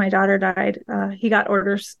the day my daughter died. He got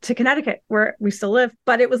orders to Connecticut, where we still live.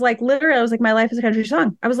 But it was like literally, I was like, my life is a country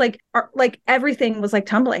song. I was like everything was like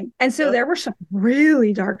tumbling, and so there were some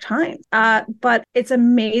really dark times. But it's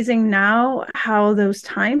amazing now how those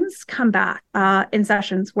times come back in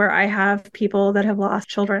sessions where I have people that have lost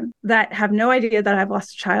children that have no idea that I've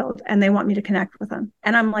lost a child, and they want me to connect with them.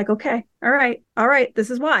 And I'm like, okay, all right, this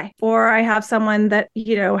is why. Or I have someone that,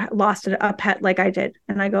 lost a pet like I did.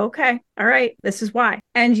 And I go, okay, all right, this is why.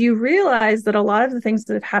 And you realize that a lot of the things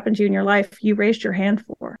that have happened to you in your life, you raised your hand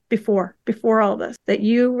for before all of this, that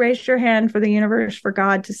you raised your hand for the universe, for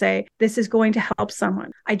God to say, this is going to help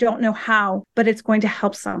someone. I don't know how, but it's going to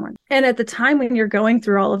help someone. And at the time when you're going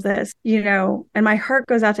through all of this, and my heart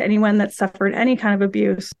goes out to anyone that suffered any kind of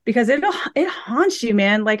abuse, because it haunts you,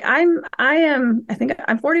 man. Like I think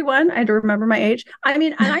I'm 41. I had to remember my age. I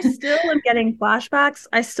mean, and I still am getting flashbacks.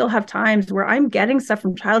 I still have times where I'm getting stuff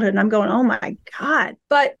from childhood and I'm going, oh my God.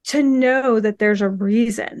 But to know that there's a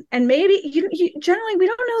reason, and maybe you generally, we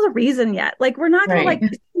don't know the reason yet. Like we're not going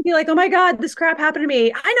to be like, oh my God, this crap happened to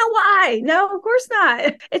me. I know why. No, of course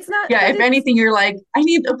not. It's not. Yeah. If anything, you're like, I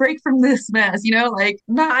need a break from this mess, like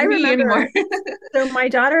not me anymore. So my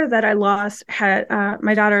daughter that I lost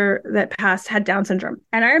my daughter that passed had Down syndrome.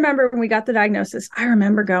 And I remember when we got the diagnosis, I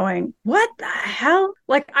remember going, what the hell?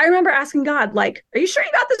 Like, I remember asking God, like, are you sure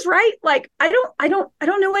you got this right? Like, I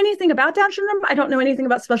don't know anything about Down syndrome. I don't know anything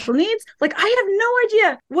about special needs. Like, I have no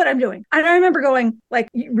idea what I'm doing. And I remember going, like,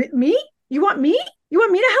 me? You want me? You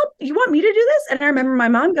want me to help? You want me to do this? And I remember my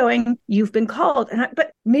mom going, you've been called.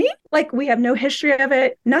 But me? Like, we have no history of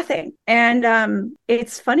it, nothing. And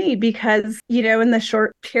it's funny because, in the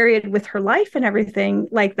short period with her life and everything,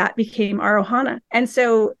 like that became our Ohana. And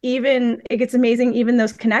so it gets amazing, even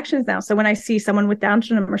those connections now. So when I see someone with Down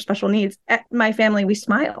syndrome or special needs, at my family, we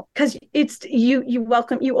smile because it's you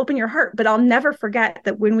open your heart. But I'll never forget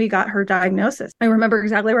that when we got her diagnosis, I remember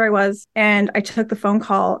exactly where I was, and I took the phone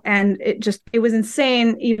call, and it was insane.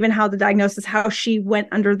 Even how the diagnosis, how she went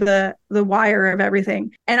under the wire of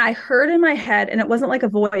everything. And I heard in my head, and it wasn't like a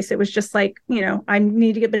voice. It was just like, I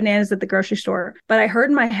need to get bananas at the grocery store. But I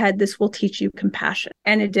heard in my head, this will teach you compassion.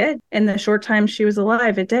 And it did. In the short time she was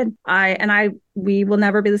alive, it did. I we will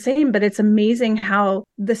never be the same. But it's amazing how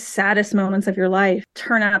the saddest moments of your life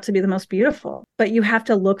turn out to be the most beautiful. But you have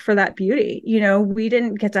to look for that beauty. You know, we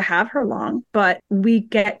didn't get to have her long, but we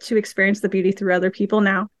get to experience the beauty through other people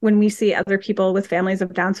now. When we see other people with families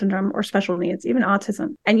of Down syndrome or special needs, even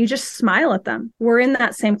autism, and you just smile at them. We're in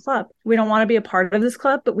that same club. We don't want to be a part of this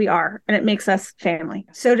club, but we are, and it makes us family.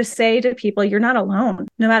 So to say to people, you're not alone,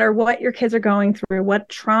 no matter what your kids are going through, what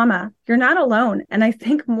trauma, you're not alone. And I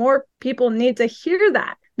think more people need to hear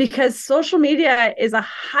that, because social media is a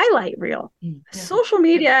highlight reel. Yeah. Social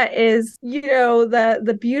media is, you know,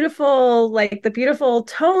 the beautiful, like the beautiful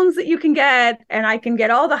tones that you can get, and I can get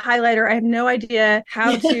all the highlighter. I have no idea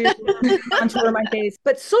how to contour my face,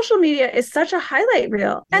 but social media is such a highlight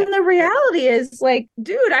reel. And the reality is, like,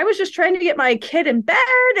 dude, I was just trying to get my kid in bed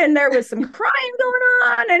and there was some crying going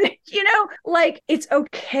on, and you know, like, it's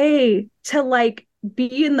okay to like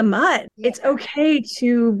be in the mud. Yeah. It's okay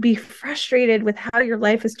to be frustrated with how your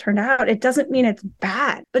life has turned out. It doesn't mean it's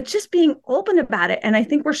bad, but just being open about it. And I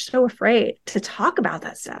think we're so afraid to talk about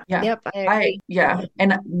that stuff. Yeah. Yep. I agree. Yeah.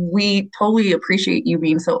 And we totally appreciate you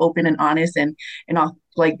being so open and honest and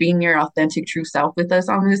like being your authentic true self with us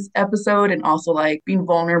on this episode, and also like being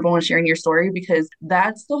vulnerable and sharing your story, because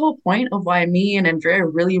that's the whole point of why me and Andrea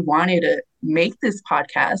really wanted to make this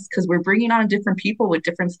podcast, because we're bringing on different people with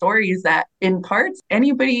different stories that in parts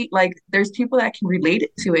anybody, like, there's people that can relate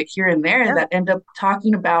to it here and there that end up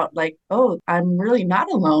talking about like, oh, I'm really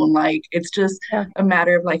not alone. Like, it's just a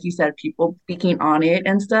matter of, like you said, people speaking on it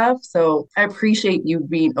and stuff. So I appreciate you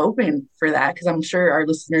being open for that, because I'm sure our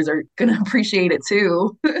listeners are going to appreciate it too.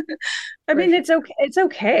 I mean, it's okay. It's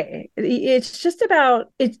okay. It's just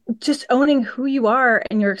about, it's just owning who you are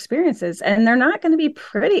and your experiences, and they're not going to be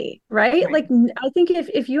pretty, right? Like, I think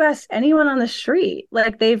if you ask anyone on the street,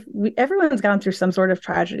 like everyone's gone through some sort of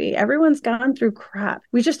tragedy. Everyone's gone through crap.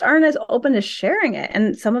 We just aren't as open to sharing it.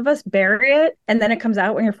 And some of us bury it, and then it comes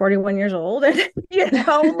out when you're 41 years old, and you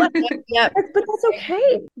know, like, but that's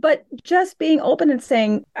okay. But just being open and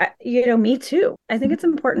saying, you know, me too. I think it's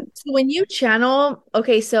important. So when you channel,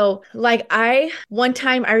 okay, so like one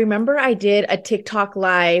time I remember I did a TikTok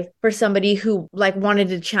live for somebody who like wanted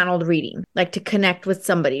to channel reading, like to connect with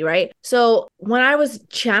somebody, right? So when I was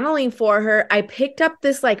channeling for her, I picked up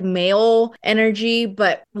this like male energy,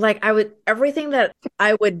 but like everything that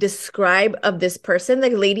I would describe of this person,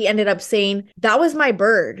 the lady ended up saying, that was my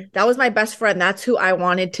bird. That was my best friend. That's who I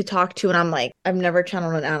wanted to talk to. And I'm like, I've never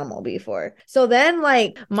channeled an animal before. So then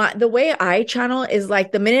like the way I channel is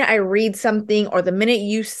like the minute I read something, or the minute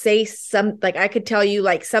you say something, like I could tell you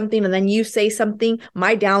like something and then you say something,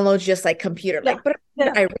 my download's just like computer, like, but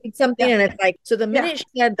I read something and it's like, so the minute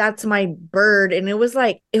she said, that's my bird. And it was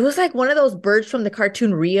like one of those birds from the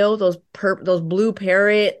cartoon Rio, those blue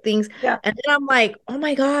parrot things. Yeah. And then I'm like, oh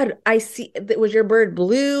my God, I see, was your bird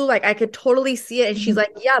blue? Like I could totally see it. And she's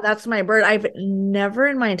like, yeah, that's my bird. I've never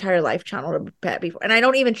in my entire life channeled a pet before. And I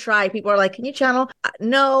don't even try. People are like, can you channel?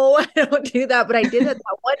 No, I don't do that. But I did it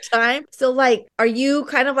that one time. So like, are you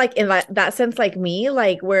kind of like in that sense, like me,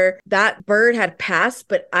 like where that bird had passed,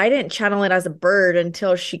 but I didn't channel it as a bird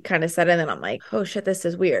until she kind of said it, and then I'm like, oh shit, this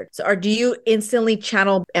is weird. So, or do you instantly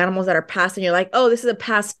channel animals that are passed, and you're like, oh, this is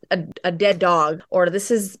a dead dog, or this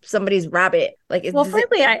is somebody's rabbit? Like,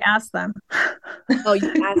 frankly, I asked them. Oh,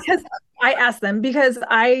 you asked? I asked them because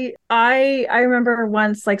I remember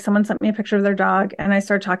once, like, someone sent me a picture of their dog and I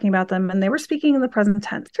started talking about them and they were speaking in the present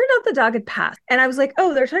tense. Turned out the dog had passed. And I was like,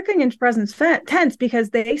 oh, they're talking in present tense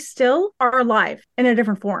because they still are alive in a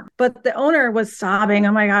different form. But the owner was sobbing,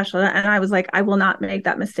 oh my gosh. And I was like, I will not make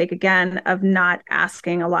that mistake again of not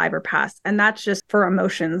asking alive or past. And that's just for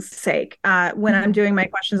emotion's sake. When I'm doing my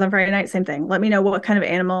questions on Friday night, same thing. Let me know what kind of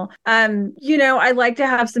animal. You know, I like to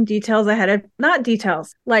have some details ahead of, not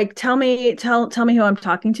details, like tell me who I'm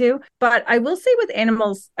talking to. But I will say with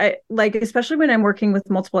animals, like, especially when I'm working with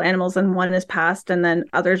multiple animals and one is passed and then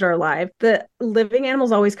others are alive, the living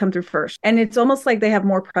animals always come through first. And it's almost like they have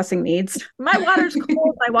more pressing needs. My water's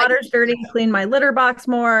cold, my water's dirty, clean my litter box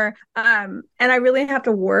more. And I really have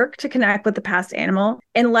to work to connect with the past animal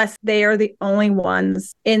unless they are the only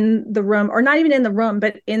ones in the room, or not even in the room,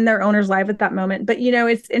 but in their owner's life at that moment. But, you know,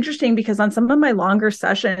 it's interesting because on some of my longer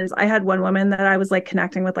sessions, I had one woman that I was like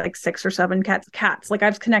connecting with like 6 or 7 cats. Like I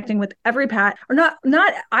was connecting with every cat, or not,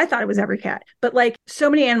 I thought it was every cat, but like so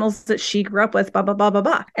many animals that she grew up with, blah, blah, blah, blah,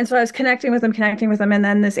 blah. And so I was connecting with them. And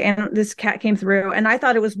then this cat came through and I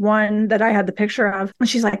thought it was one that I had the picture of. And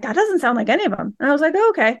she's like, that doesn't sound like any of them. And I was like, oh,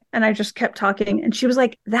 okay. And I just kept talking. And she was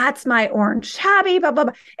like, that's my orange tabby, blah, blah,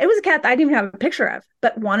 blah. It was a cat that I didn't even have a picture of.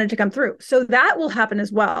 but wanted to come through. So that will happen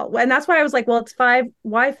as well. And that's why I was like, well, it's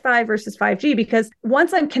why 5 versus 5G? Because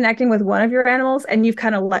once I'm connecting with one of your animals and you've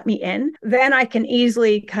kind of let me in, then I can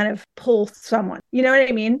easily kind of pull someone. You know what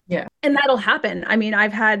I mean? Yeah. And that'll happen. I mean,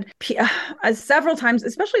 I've had several times,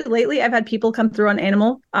 especially lately, I've had people come through on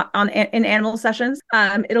in animal sessions.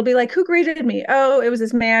 It'll be like, who greeted me? Oh, it was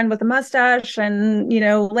this man with a mustache and,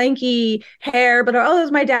 lanky hair, but oh, it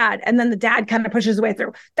was my dad. And then the dad kind of pushes his way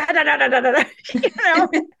through. Da, da, da, da, da, da,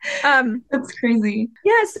 That's crazy.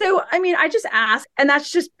 Yeah. So, I mean, I just ask, and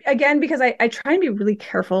that's just, again, because I try and be really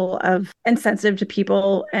careful of and sensitive to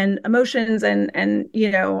people and emotions. And I'm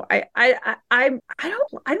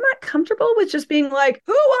not comfortable with just being like,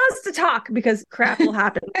 who wants to talk? Because crap will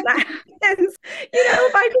happen. That happens.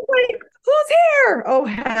 If I just like, who's here? Oh,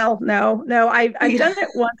 hell no. I've done it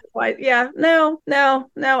once or twice. Yeah. No.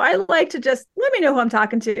 I like to just let me know who I'm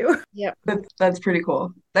talking to. Yeah. That's pretty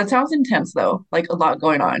cool. That sounds intense though. Like a lot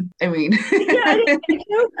going on. I mean,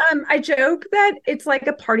 I joke that it's like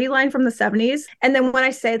a party line from the 70s. And then when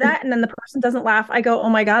I say that and then the person doesn't laugh, I go, oh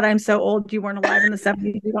my God, I'm so old. You weren't alive in the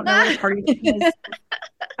 70s. You don't know what a party line is.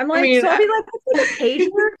 I'm like, so I'll be like, what's a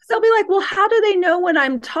pager? So I'll be like, well, how do they know when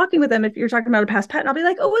I'm talking with them if you're talking about a past pet? And I'll be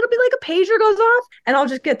like, oh, it'll be like a pager goes off. And I'll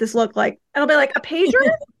just get this look like, and I'll be like, a pager?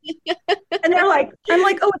 And they're like, I'm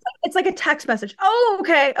like, oh, it's like a text message. Oh,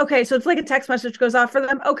 okay. So it's like a text message goes off for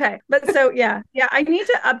them. Okay. But so, yeah, I need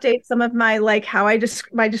to update some of my, like how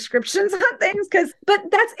my descriptions on things. But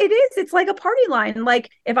it's like a party line. Like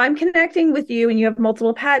if I'm connecting with you and you have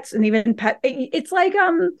multiple pets and even it's like,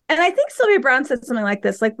 and I think Sylvia Brown said something like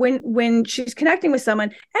this, like when she's connecting with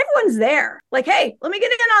someone, everyone's there. Like, hey, let me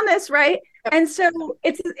get in on this. Right. And so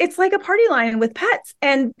it's like a party line with pets.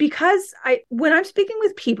 And because when I'm speaking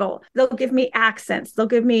with people, they'll give me accents. They'll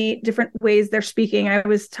give me different ways they're speaking. I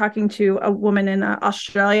was talking to a woman in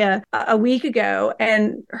Australia a week ago,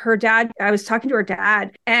 and I was talking to her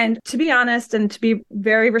dad. And to be honest, and to be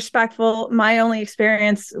very respectful, my only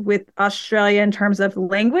experience with Australia in terms of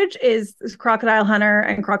language is Crocodile Hunter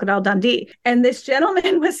and Crocodile Dundee. And this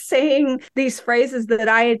gentleman was saying these phrases that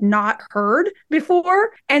I had not heard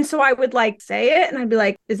before. And so I would like say it and I'd be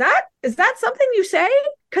like, is that something you say?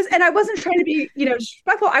 And I wasn't trying to be,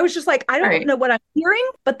 disrespectful. I was just like, I don't know what I'm hearing,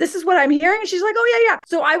 but this is what I'm hearing. And she's like, oh yeah.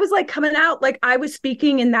 So I was like coming out like I was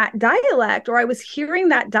speaking in that dialect, or I was hearing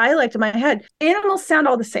that dialect in my head. Animals sound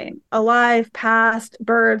all the same. Alive, past,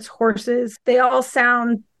 birds, horses, they all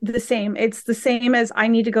sound the same. It's the same as I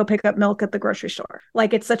need to go pick up milk at the grocery store.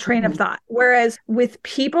 Like it's a train of thought. Whereas with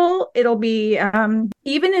people, it'll be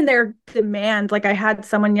even in their demand. Like I had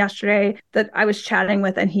someone yesterday that I was chatting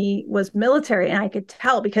with, and he was military, and I could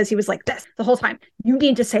tell because he was like this the whole time. You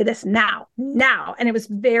need to say this now. And it was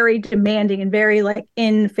very demanding and very like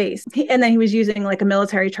in face. And then he was using like a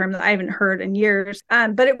military term that I haven't heard in years.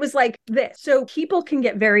 But it was like this. So people can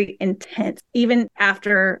get very intense even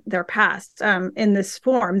after they're passed in this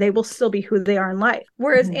form. They will still be who they are in life.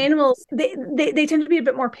 Whereas animals, they tend to be a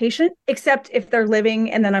bit more patient, except if they're living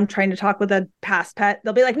and then I'm trying to talk with a past pet,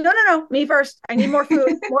 they'll be like, no, me first. I need more food,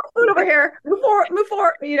 more food over here. Move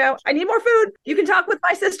forward. I need more food. You can talk with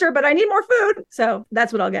my sister, but I need more food. So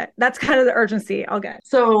that's what I'll get. That's kind of the urgency I'll get.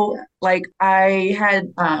 So like I had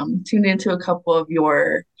tuned into a couple of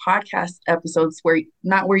your podcast episodes where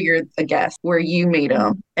you're a guest, where you made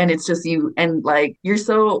them, and it's just you, and like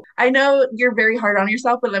I know you're very hard on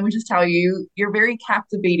yourself, but let me just tell you, you're very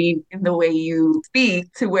captivating in the way you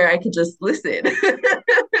speak to where I could just listen.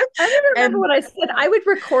 I don't remember what I said. I would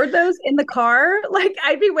record those in the car. Like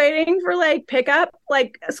I'd be waiting for like pickup,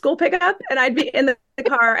 like a school pickup, and I'd be in the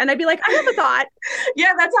car and I'd be like, I have a thought.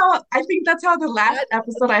 Yeah, I think that's how the last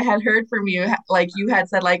episode I had heard from you, like you had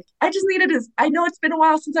said, like, I know it's been a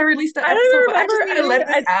while since I released the episode, but I just need to let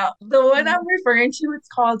this out. The one I'm referring to, it's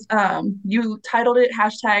called, you titled it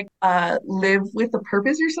 #live with a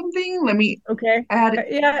purpose or something. Okay. I had it.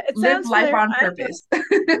 Yeah, it live sounds life on purpose.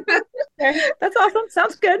 Okay, that's awesome.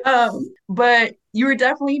 Sounds good. But you were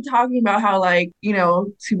definitely talking about how, like,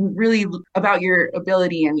 to really about your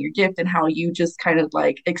ability and your gift and how you just kind of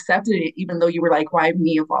like accepted it, even though you were like, why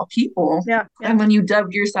me of all people? Yeah. And when you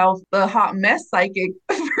dubbed yourself the hot mess psychic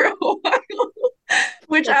for a while,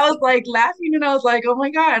 which I was like laughing and I was like, oh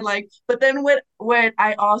my God. Like, but then what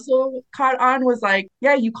I also caught on was like,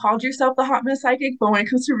 yeah, you called yourself the hot mess psychic, but when it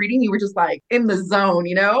comes to reading, you were just like in the zone,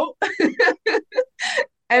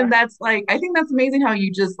 And that's like, I think that's amazing how you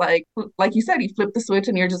just like you said, you flip the switch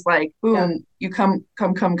and you're just like, boom, you come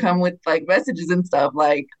with like messages and stuff.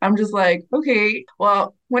 Like, I'm just like, okay,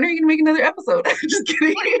 well, when are you gonna make another episode? Just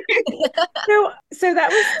kidding. So that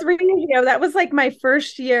was 3 years ago. That was like my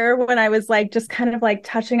first year when I was like just kind of like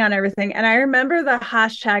touching on everything. And I remember the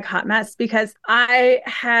hashtag hot mess because I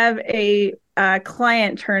have a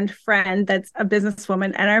client turned friend that's a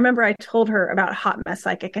businesswoman. And I remember I told her about hot mess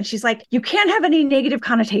psychic, and she's like, you can't have any negative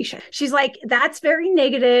connotation. She's like, that's very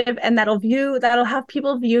negative, and that'll have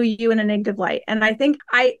people view you in a negative light. And I think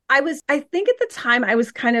I think at the time I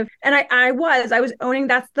was kind of, and I was owning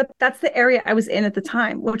that's the area I was in at the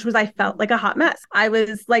time, which was I felt like a hot mess. I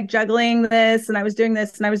was like juggling this and I was doing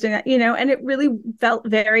this and I was doing that, and it really felt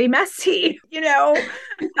very messy,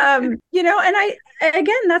 and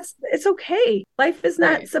again, it's okay. Life is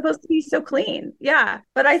not supposed to be so clean. Yeah.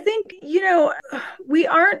 But I think, we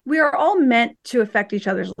are all meant to affect each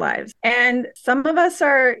other's lives. And some of us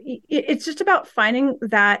it's just about finding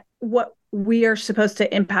that what we are supposed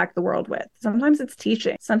to impact the world with. Sometimes it's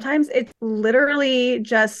teaching. Sometimes it's literally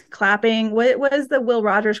just clapping. What was the Will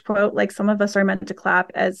Rogers quote? Like, some of us are meant to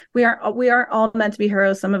clap as we aren't all meant to be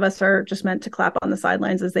heroes. Some of us are just meant to clap on the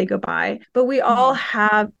sidelines as they go by. But we all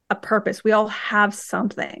have a purpose. We all have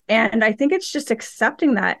something. And I think it's just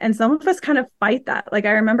accepting that. And some of us kind of fight that. Like,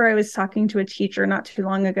 I remember I was talking to a teacher not too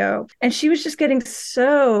long ago, and she was just getting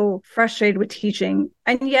so frustrated with teaching.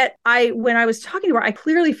 And yet when I was talking to her, I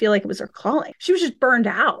clearly feel like it was her calling. She was just burned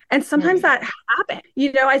out. And sometimes that happens.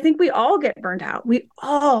 I think we all get burned out. We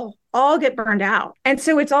all get burned out. And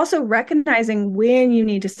so it's also recognizing when you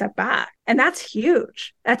need to step back. And that's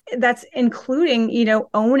huge. That's including,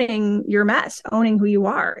 owning your mess, owning who you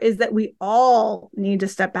are, is that we all need to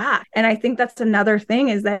step back. And I think that's another thing,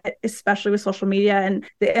 is that especially with social media and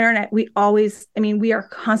the internet, we are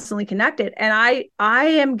constantly connected. And I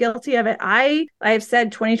am guilty of it. I have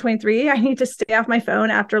said 2023, I need to stay off my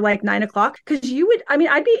phone after like 9:00, because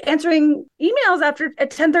I'd be answering emails at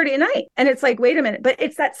 10:30 at night. And it's like, wait a minute, but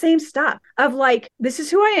it's that same stuff of like, this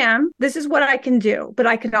is who I am. This is what I can do, but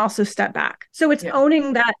I can also step back. So it's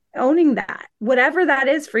owning that, whatever that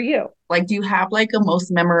is for you. Like, do you have like a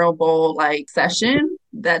most memorable like session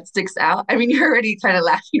that sticks out? I mean, you're already kind of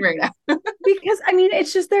laughing right now. Because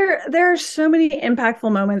it's just there are so many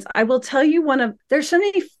impactful moments. I will tell you there's so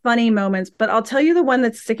many funny moments, but I'll tell you the one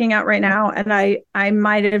that's sticking out right now. And I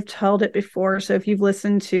might have told it before. So if you've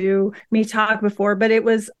listened to me talk before, but it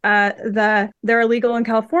was they're illegal in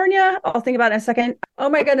California. I'll think about it in a second. Oh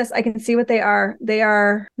my goodness, I can see what they are. They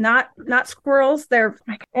are not squirrels. They're,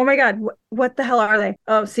 oh my God, what the hell are they?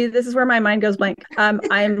 Oh, see, this is where my mind goes blank. I'm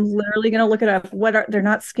literally going to look it up. They're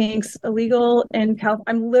not skinks, illegal in California.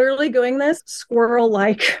 I'm literally going this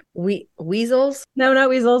squirrel-like. Weasels? No, not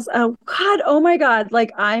weasels. Oh God. Oh my God.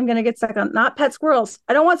 Like, I'm going to get stuck on not pet squirrels.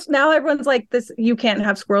 I don't want, now everyone's like this. You can't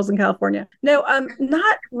have squirrels in California. No,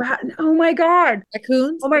 not oh my God.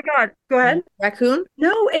 Raccoons? Oh my God. Go ahead. Raccoon?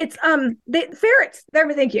 No, it's ferrets.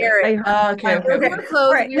 There, thank you. Okay.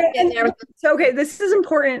 All right. So, okay, this is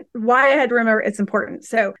important. Why I had to remember it's important.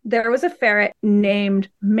 So there was a ferret named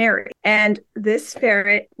Mary, and this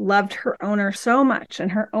ferret loved her owner so much,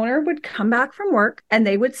 and her owner would come back from work and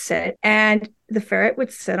they would sit, and the ferret would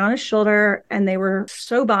sit on his shoulder, and they were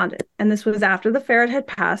so bonded. And this was after the ferret had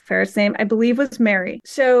passed. Ferret's name, I believe, was Mary.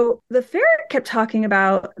 So the ferret kept talking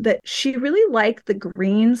about that she really liked the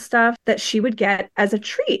green stuff that she would get as a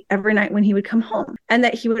treat every night when he would come home, and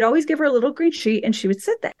that he would always give her a little green treat, and she would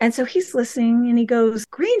sit there. And so he's listening, and he goes,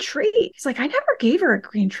 green treat? He's like, I never gave her a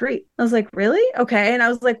green treat. I was like, really? Okay. And I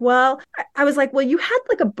was like, well, you had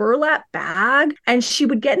like a burlap bag, and she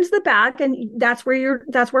would get into the bag, and that's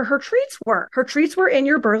where her treats were. Her treats were in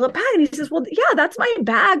your burlap bag. And he says, well, yeah, that's my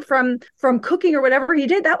bag from cooking or whatever he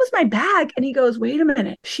did. That was my bag. And he goes, wait a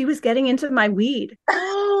minute. She was getting into my weed.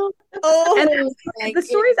 And the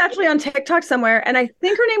story is actually on TikTok somewhere. And I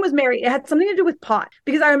think her name was Mary. It had something to do with pot,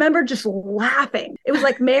 because I remember just laughing. It was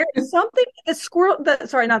like Mary, something,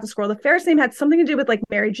 the ferret's name had something to do with like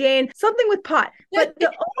Mary Jane, something with pot. But the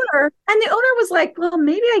owner was like, well,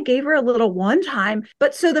 maybe I gave her a little one time.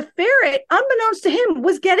 But so the ferret, unbeknownst to him,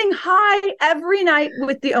 was getting high every night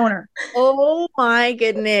with the owner. Oh my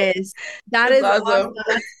goodness. That is awesome.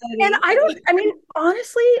 And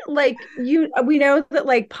honestly, like we know that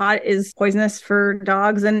like pot is poisonous for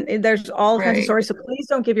dogs, and there's all kinds of stories. So please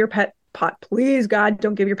don't give your pet pot. Please, God,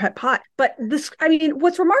 don't give your pet pot. But what's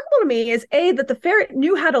remarkable to me is that the ferret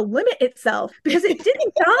knew how to limit itself, because it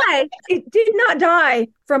didn't die. It did not die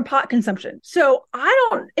from pot consumption. So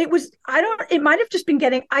it might have just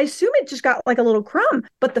been I assume it just got like a little crumb,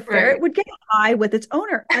 but the ferret would get high with its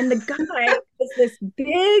owner. And the was this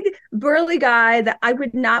big burly guy that I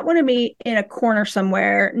would not want to meet in a corner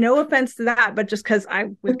somewhere. No offense to that, but just because I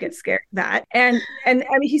would get scared of that. And I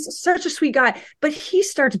mean, he's such a sweet guy, but he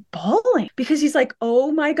starts bawling because he's like,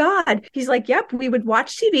 oh my God. He's like, yep, we would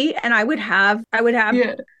watch TV and I would have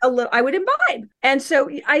a little, I would imbibe. And so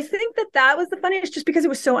I think that was the funniest just because it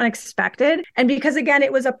was so unexpected. And because again,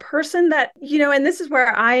 it was a person that, and this is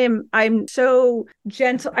where I'm so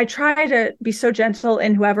gentle. I try to be so gentle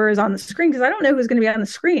in whoever is on the screen because I don't know who's going to be on the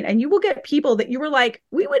screen. And you will get people that you were like,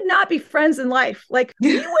 we would not be friends in life. Like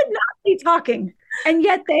we would not be talking. And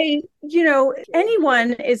yet they,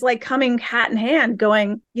 anyone is like coming hat in hand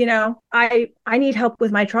going, I need help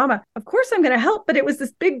with my trauma. Of course I'm going to help. But it was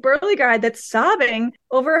this big burly guy that's sobbing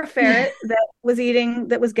over a ferret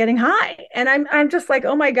that was getting high. And I'm just like,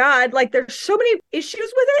 oh my God, like there's so many issues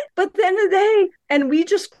with it. But at the end of the day, and we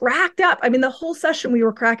just cracked up. I mean, the whole session we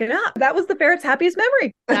were cracking up. That was the ferret's happiest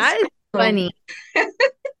memory. That is funny.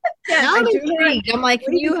 Yeah, I'm like,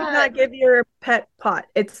 you not give your pet pot.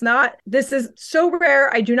 It's not, this is so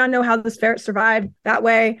rare. I do not know how this ferret survived that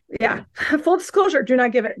way. Yeah. Full disclosure, do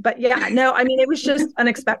not give it. But yeah, no, I mean, it was just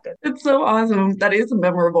unexpected. It's so awesome. That is a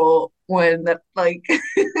memorable one that like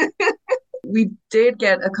we did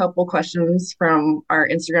get a couple questions from our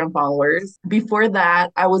Instagram followers. Before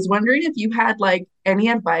that, I was wondering if you had like any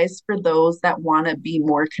advice for those that want to be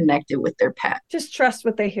more connected with their pet? Just trust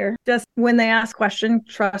what they hear. Just when they ask questions,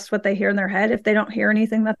 trust what they hear in their head. If they don't hear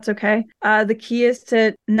anything, that's okay. The key is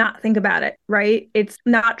to not think about it, right? It's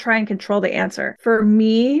not try and control the answer. For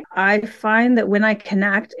me, I find that when I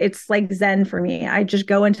connect, it's like Zen for me. I just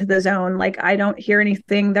go into the zone. Like I don't hear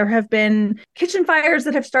anything. There have been kitchen fires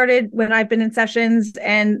that have started when I've been in sessions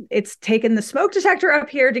and it's taken the smoke detector up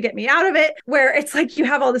here to get me out of it, where it's like you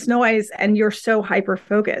have all this noise and you're so hyper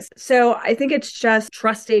focused. So I think it's just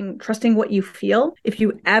trusting what you feel. If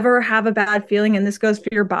you ever have a bad feeling, and this goes for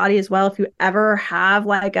your body as well, if you ever have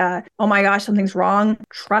like oh my gosh, something's wrong,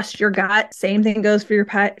 trust your gut. Same thing goes for your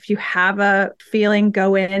pet. If you have a feeling,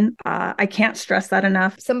 go in. I can't stress that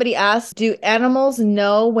enough. Somebody asked, do animals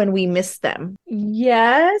know when we miss them?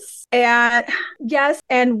 Yes.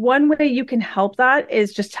 And one way you can help that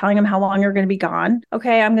is just telling them how long you're going to be gone.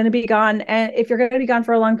 Okay, I'm going to be gone. And if you're going to be gone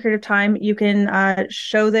for a long period of time, you can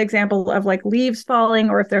show the example of like leaves falling,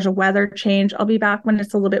 or if there's a weather change, I'll be back when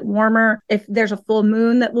it's a little bit warmer. If there's a full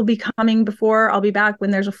moon that will be coming before, I'll be back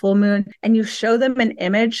when there's a full moon. And you show them an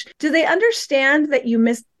image. Do they understand that you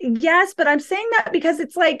missed? Yes, but I'm saying that because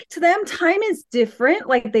it's like to them, time is different.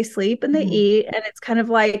 Like they sleep and they eat. And it's kind of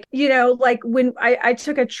like, like when I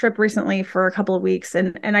took a trip recently for a couple of weeks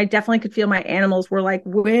and I definitely could feel my animals were like,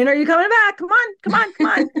 when are you coming back? Come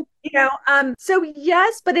on. So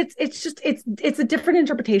yes, but it's a different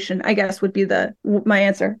interpretation, I guess, would be my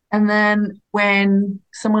answer. And then when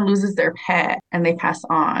someone loses their pet and they pass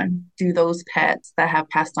on, do those pets that have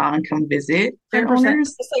passed on come visit their 100%,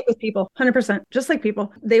 owners? just like with people, 100%, just like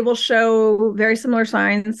people. They will show very similar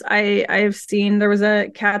signs. I've seen, there was a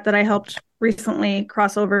cat that I helped recently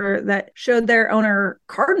crossover that showed their owner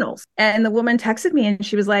cardinals. And the woman texted me and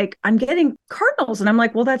she was like, I'm getting cardinals. And I'm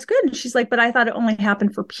like, well, that's good. And she's like, but I thought it only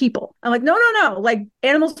happened for people. I'm like, no. Like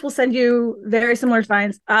animals will send you very similar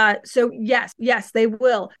signs. So yes, they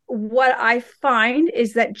will. What I find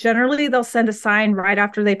is that generally they'll send a sign right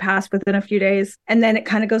after they pass within a few days. And then it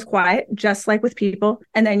kind of goes quiet, just like with people.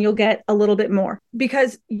 And then you'll get a little bit more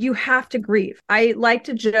because you have to grieve. I like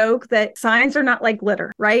to joke that signs are not like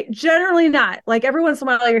glitter, right? Generally not. Like every once in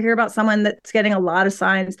a while you hear about someone that's getting a lot of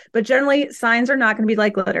signs, but generally signs are not going to be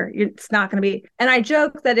like glitter. It's not going to be. And I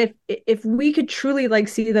joke that if we could truly like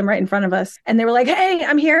see them right in front of us and they were like, hey,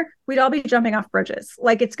 I'm here, we'd all be jumping off bridges.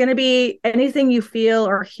 Like it's going to be anything you feel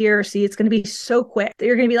or hear or see. It's going to be so quick that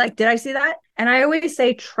you're going to be like, did I see that? And I always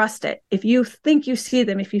say, trust it. If you think you see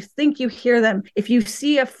them, if you think you hear them, if you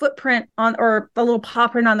see a footprint on or a little paw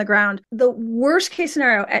print on the ground, the worst case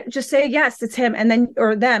scenario, just say, yes, it's him and then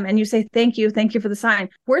or them. And you say, thank you for the sign.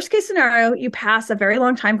 Worst case scenario, you pass a very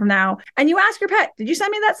long time from now and you ask your pet, did you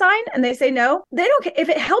send me that sign? And they say no. They don't care. If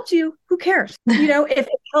it helped you, who cares? If it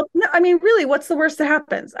helped, no, I mean, really, what's the worst that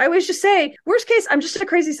happens? I always just say, worst case, I'm just a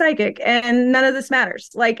crazy psychic and none of this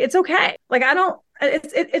matters. Like, it's okay. Like,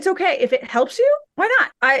 it's okay if it helps you. Why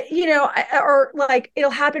not? Or like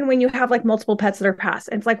it'll happen when you have like multiple pets that are passed.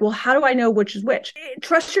 And it's like, well, how do I know which is which?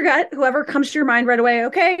 Trust your gut. Whoever comes to your mind right away.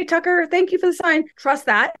 Okay, Tucker, thank you for the sign. Trust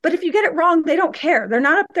that. But if you get it wrong, they don't care. They're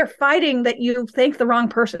not up there fighting that you thank the wrong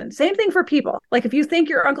person. Same thing for people. Like if you think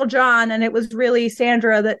you're Uncle John and it was really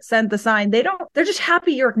Sandra that sent the sign, they're just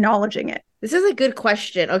happy you're acknowledging it. This is a good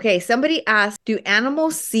question. Okay, somebody asked, do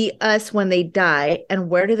animals see us when they die, and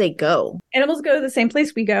where do they go? Animals go to the same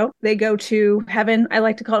place we go. They go to heaven. I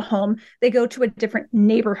like to call it home. They go to a different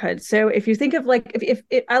neighborhood. So if you think of like, if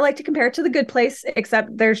I like to compare it to the good place, except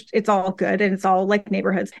it's all good and it's all like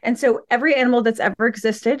neighborhoods. And so every animal that's ever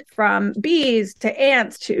existed, from bees to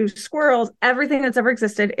ants to squirrels, everything that's ever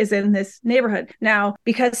existed is in this neighborhood. Now,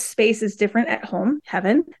 because space is different at home,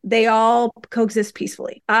 heaven, they all coexist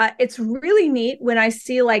peacefully. It's really neat when I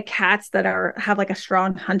see like cats that have like a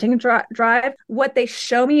strong hunting drive. What they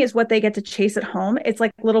show me is what they get to chase at home. It's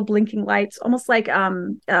like little blinking lights, almost like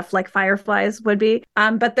fireflies would be,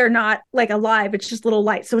 but they're not like alive. It's just little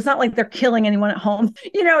lights. So it's not like they're killing anyone at home.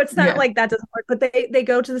 It's not like that doesn't work, but they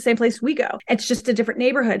go to the same place we go. It's just a different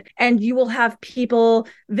neighborhood. And you will have people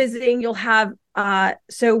visiting. You'll have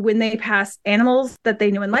so when they pass animals that they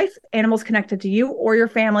knew in life, animals connected to you or your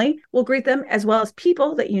family will greet them, as well as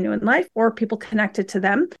people that you knew in life or people connected to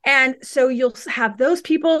them. And so you'll have those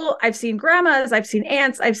people. I've seen grandmas, I've seen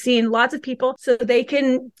aunts, I've seen lots of people. So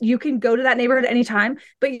you can go to that neighborhood anytime,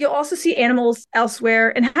 but you'll also see animals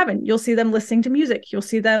elsewhere in heaven. You'll see them listening to music. You'll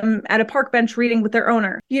see them at a park bench reading with their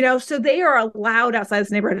owner, so they are allowed outside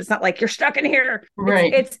this neighborhood. It's not like you're stuck in here.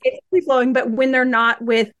 Right. It's free flowing, but when they're not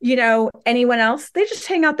with, anyone else, they just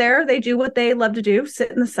hang out there. They do what they love to do,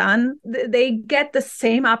 sit in the sun. They get the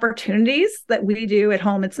same opportunities that we do at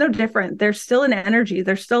home. It's no different. They're still an energy.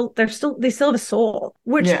 They still have a soul,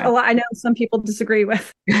 which I know some people disagree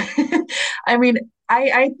with. I mean,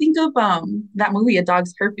 I think of that movie, A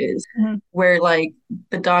Dog's Purpose, where like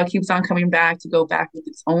the dog keeps on coming back to go back with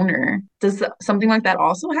its owner. Does something like that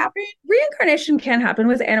also happen? Reincarnation can happen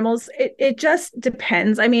with animals. It just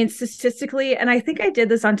depends. I mean, statistically, and I think I did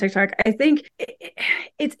this on TikTok. I think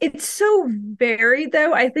it's so varied,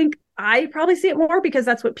 though. I think I probably see it more because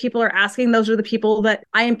that's what people are asking. Those are the people that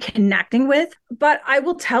I am connecting with. But I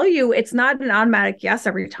will tell you, it's not an automatic yes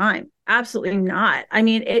every time. Absolutely not. I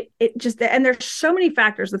mean, it just, and there's so many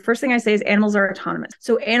factors. The first thing I say is animals are autonomous.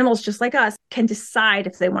 So animals, just like us, can decide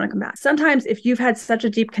if they want to come back. Sometimes if you've had such a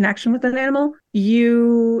deep connection with an animal,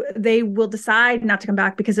 they will decide not to come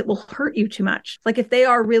back because it will hurt you too much. Like if they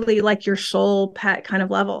are really like your soul pet kind of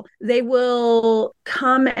level, they will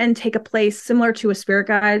come and take a place similar to a spirit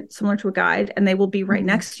guide, similar to a guide, and they will be right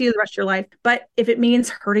next to you the rest of your life. But if it means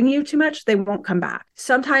hurting you too much, they won't come back.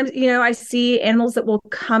 Sometimes, I see animals that will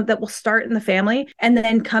start in the family and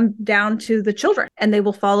then come down to the children, and they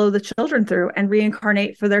will follow the children through and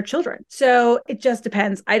reincarnate for their children. So it just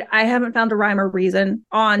depends. I haven't found a rhyme or reason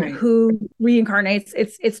on who reincarnates.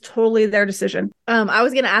 It's totally their decision. I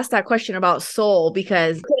was going to ask that question about soul,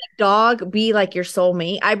 because could a dog be like your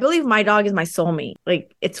soulmate? I believe my dog is my soulmate.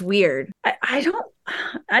 Like, it's weird. I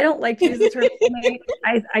don't like to use the term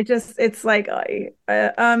soulmate. I just, it's like, okay,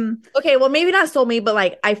 well, maybe not soulmate, but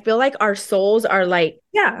like, I feel like our souls are like,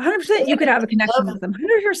 100% you could have a connection with them.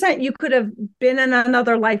 100% you could have been in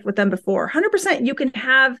another life with them before. 100% you can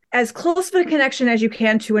have as close of a connection as you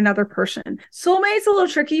can to another person. Soulmate's a little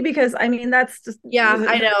tricky because, I mean, that's just...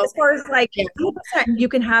 I know. As far as like, 100% you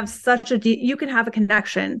can have you can have a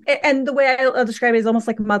connection. And the way I'll describe it is almost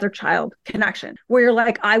like mother-child connection, where you're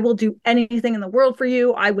like, I will do anything in the world for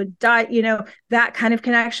you. I would die, that kind of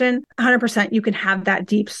connection. 100% you can have that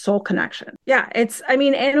deep soul connection. Yeah,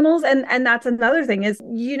 animals, and that's another thing is,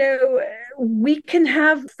 we can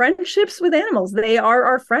have friendships with animals. They are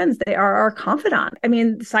our friends. They are our confidant. I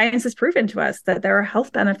mean, science has proven to us that there are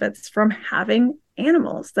health benefits from having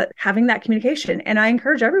animals, that having that communication. And I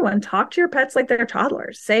encourage everyone, talk to your pets like they're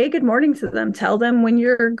toddlers. Say good morning to them. Tell them when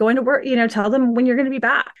you're going to work, tell them when you're going to be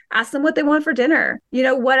back. Ask them what they want for dinner,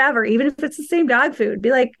 whatever, even if it's the same dog food. Be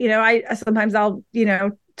like, sometimes I'll,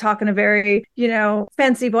 talk in a very,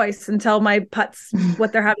 fancy voice and tell my pets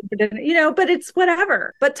what they're having for dinner, but it's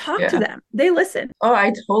whatever, but talk to them. They listen. Oh,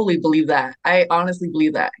 I totally believe that. I honestly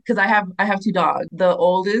believe that because I have two dogs. The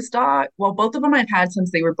oldest dog, well, both of them I've had since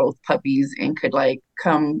they were both puppies and could like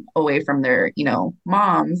come away from their,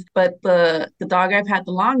 moms. But the dog I've had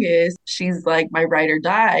the longest, she's like my ride or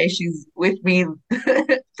die. She's with me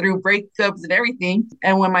through breakups and everything.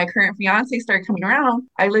 And when my current fiance started coming around,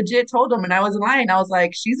 I legit told him, and I wasn't lying. I was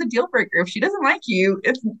like, she's a deal breaker. If she doesn't like you,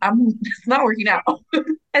 it's not working out.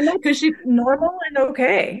 And that's normal and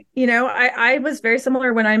okay. I was very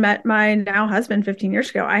similar when I met my now husband 15 years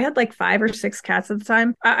ago. I had like 5 or 6 cats at the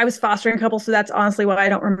time. I was fostering a couple, so that's honestly why I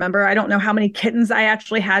don't remember. I don't know how many kittens I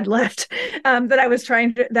actually had left that I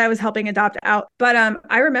was helping adopt out. But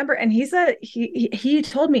I remember, and he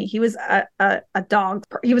told me he was a dog.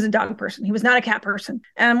 He was a dog person. He was not a cat person.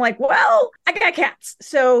 And I'm like, well, I got cats,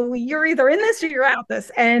 so you're either in this or you're out this.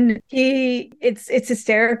 And it's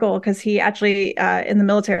hysterical because he actually in the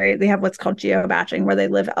military, they have what's called geo-batching, where they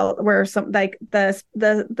live out where some like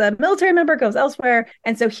the military member goes elsewhere.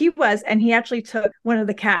 And so he actually took one of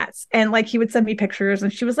the cats, and like he would send me pictures,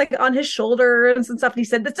 and she was like on his shoulders and stuff. And he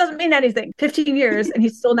said, this doesn't mean anything. 15 years and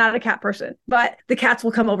he's still not a cat person, but the cats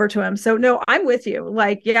will come over to him. So no, I'm with you.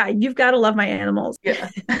 Like, yeah, you've got to love my animals. Yeah.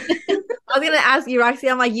 I was gonna ask you, Roxy.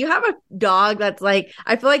 I'm like, you have a dog that's like,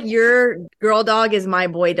 I feel like your girl dog is my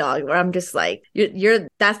boy dog, where I'm just like, you're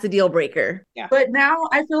that's the deal breaker. Yeah. But now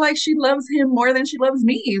I feel like she loves him more than she loves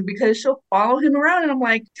me, because she'll follow him around, and I'm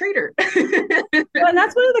like, treat her. Well, and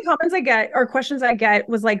that's one of the comments I get, or questions I get,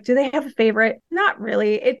 was like, do they have a favorite? Not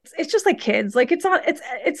really. It's just like kids. Like it's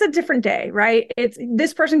a different day, right? It's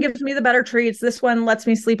this person gives me the better treats. This one lets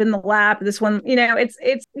me sleep in the lap. This one, it's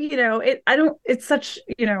such,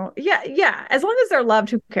 yeah. As long as they're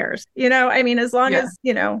loved, who cares? I mean, as long as,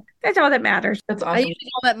 that's all that matters. That's awesome. I usually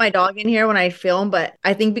don't let my dog in here when I film, but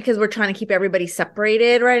I think because we're trying to keep everybody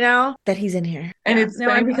separated right now, that he's in here. And it's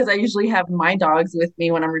funny because I usually have my dogs with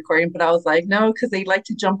me when I'm recording, but I was like, no, because they like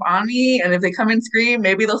to jump on me. And if they come and scream,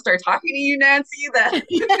 maybe they'll start talking to you, Nancy.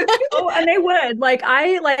 Oh, and they would.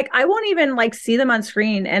 I won't even see them on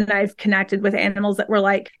screen. And I've connected with animals that were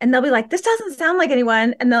and they'll be like, this doesn't sound like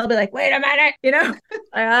anyone. And they'll be like, wait a minute,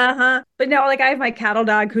 uh-huh. But no, I have my cattle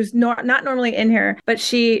dog who's not normally in here, but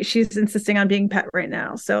she's insisting on being pet right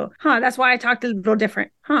now. So, that's why I talked a little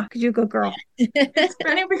different. Because you go girl. It's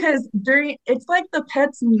funny because it's like the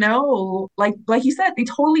pets know, like you said, they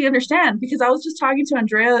totally understand. Because I was just talking to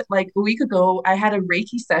Andrea like a week ago. I had a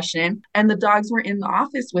Reiki session, and the dogs were in the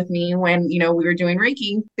office with me when, we were doing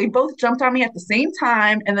Reiki. They both jumped on me at the same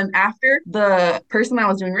time. And then after, the person that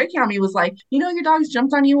was doing Reiki on me was like, your dogs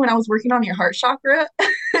jumped on you when I was working on your heart chakra.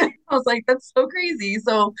 I was like, that's so crazy.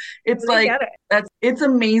 So it's it's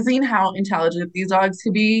amazing how intelligent these dogs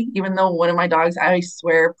could be, even though one of my dogs, I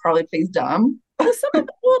swear, probably plays dumb.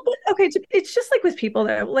 Okay, it's just like with people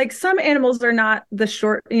though. Like some animals are not the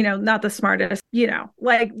not the smartest, and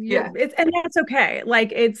that's okay.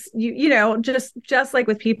 Like it's just like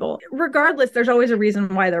with people. Regardless, there's always a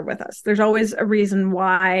reason why they're with us. There's always a reason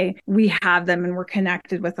why we have them and we're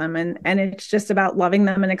connected with them, and it's just about loving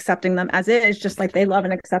them and accepting them as is, just like they love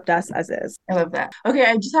and accept us as is. I love that. Okay,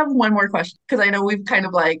 I just have one more question, because I know we've kind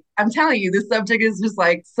of I'm telling you, this subject is just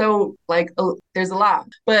so there's a lot.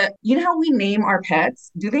 But you know how we name our pets?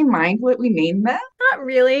 Do they mind what we name them? Not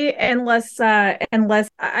really, unless I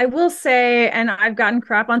will say, and I've gotten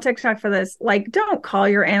crap on TikTok for this, don't call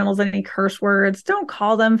your animals any curse words. Don't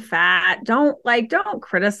call them fat. Don't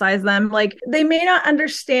criticize them. They may not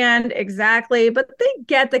understand exactly, but they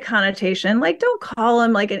get the connotation. Don't call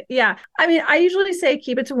them yeah. I mean, I usually say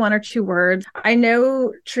keep it to 1 or 2 words. I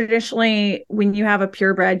know traditionally when you have a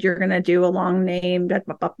purebred, you're going to do a long name,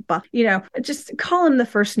 just call them the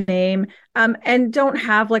first name. And don't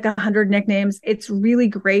have 100 nicknames. It's really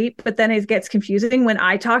great, but then it gets confusing when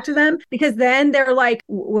I talk to them, because then they're like,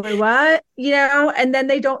 what? And then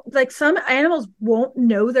they don't, some animals won't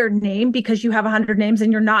know their name because you have 100 names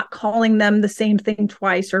and you're not calling them the same thing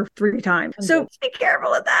twice or 3 times. So be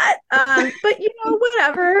careful of that. But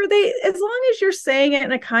whatever, as long as you're saying it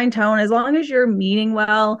in a kind tone, as long as you're meaning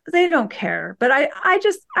well, they don't care. But I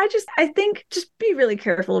think just be really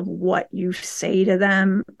careful of what you say to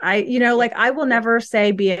them. I will never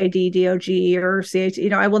say BAD, DOG, or CH,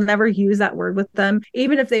 I will never use that word with them,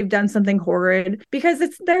 even if they've done something horrid, because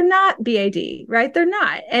they're not BAD, right? They're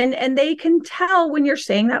not. And they can tell when you're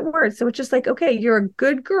saying that word. So it's just okay, you're a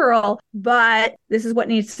good girl, but this is what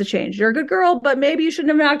needs to change. You're a good girl, but maybe you shouldn't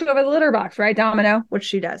have knocked over the litter box, right, Domino? Which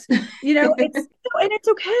she does. And it's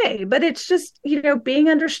okay, but it's just, being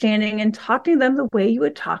understanding and talking to them the way you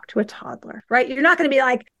would talk to a toddler, right? You're not going to be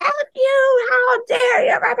like, F you, how dare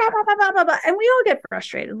you, blah, blah, blah, blah, blah, blah. And we all get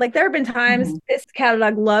frustrated. There have been times this cat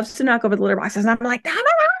dog loves to knock over the litter boxes, and I'm like,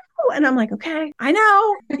 no, And I'm like, okay, I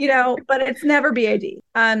know, but it's never BAD.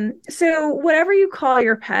 So whatever you call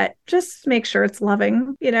your pet, just make sure it's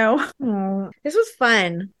loving, Oh, this was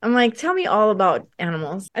fun. I'm like, tell me all about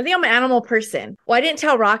animals. I think I'm an animal person. Well, I didn't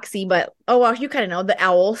tell Roxy, but you kind of know the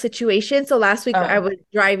owl situation. So last week I was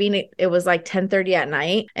driving. It was like 10:30 at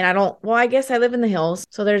night, and I guess I live in the hills,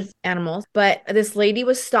 so there's animals. But this lady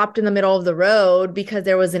was stopped in the middle of the road because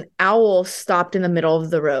there was an owl stopped in the middle of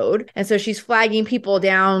the road, and so she's flagging people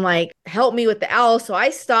down, like, help me with the owl. So I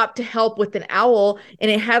stopped to help with an owl, and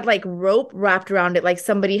it had like rope wrapped around it, like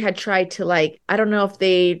somebody had tried to, like, I don't know if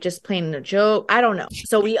they just playing a joke. I don't know.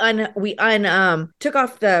 So we took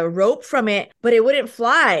off the rope from it, but it wouldn't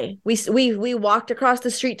fly. We walked across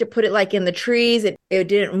the street to put it like in the trees. It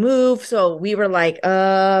didn't move. So we were like,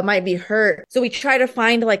 might be hurt. So we tried to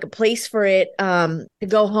find like a place for it to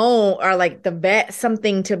go home, or like the vet,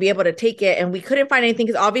 something to be able to take it. And we couldn't find anything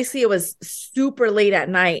because obviously it was super late at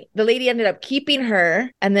night. The lady ended up keeping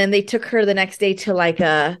her, and then they took her the next day to like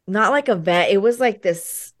not like a vet. It was like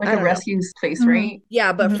this, like a rescue place, right?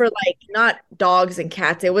 Yeah, but for like not dogs and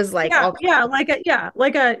cats. It was like I get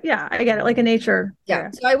it, like a nature.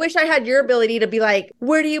 Yeah. So I wish I had your ability to be like,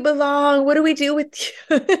 where do you belong? What do we do with you?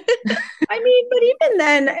 I mean, but even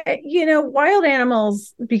then, wild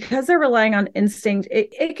animals, because they're relying on instinct,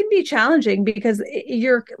 it can be challenging because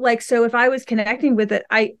you're like, so if I was connecting with it,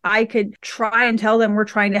 I could try and tell them we're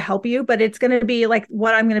trying to help you, but it's going to be like,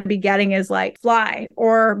 what I'm going to be getting is like fly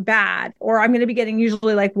or bad, or I'm going to be getting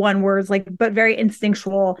usually like one words, like, but very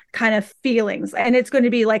instinctual kind of feelings. And it's going to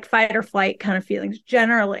be like fight or flight kind of feelings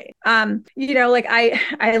generally. Like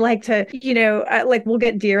I like to, like we'll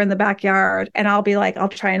get deer in the backyard, and I'll be like, I'll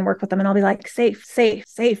try and work with them, and I'll be like, safe.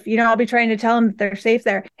 I'll be trying to tell them that they're safe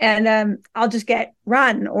there. And I'll just get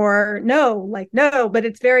run or no, but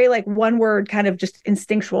it's very like one word, kind of just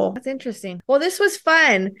instinctual. That's interesting. Well, this was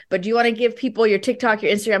fun, but do you want to give people your TikTok,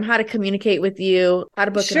 your Instagram, how to communicate with you, how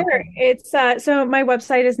to book Sure. It's so my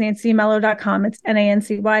website is nancymello.com. It's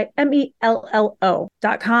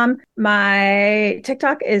NancyMello.com. My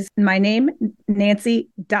TikTok is my name,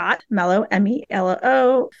 Nancy.Mello,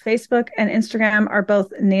 MELLO. Facebook and Instagram are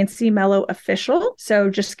both Nancy Mello Official. So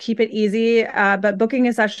just keep it easy. But booking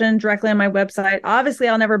a session directly on my website. Obviously,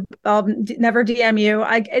 I'll never DM you.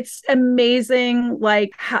 It's amazing,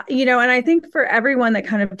 like, how, and I think for everyone that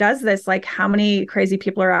kind of does this, like how many crazy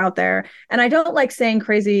people are out there. And I don't like saying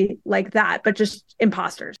crazy like that, but just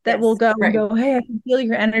imposters that will go and go, hey, I can feel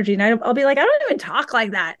your energy. And I'll be like, I don't even talk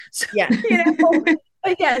like that. So, yeah.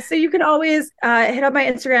 But yeah, so you can always hit up my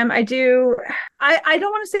Instagram. I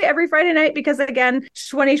don't want to say every Friday night because, again,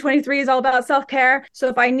 2023 is all about self-care. So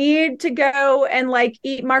if I need to go and like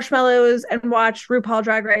eat marshmallows and watch RuPaul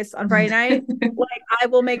Drag Race on Friday night, like I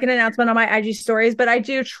will make an announcement on my IG stories. But I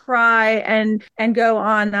do try and go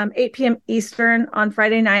on 8 p.m. Eastern on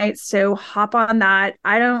Friday nights. So hop on that.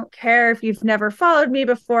 I don't care if you've never followed me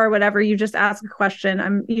before, whatever. You just ask a question.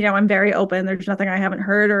 I'm very open. There's nothing I haven't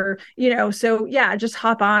heard or, so yeah, just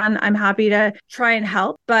hop on. I'm happy to try and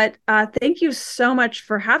help. But thank you so much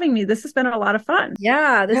for having me. This has been a lot of fun.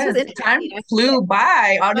 Yeah, this was time flew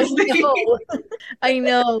by, honestly. I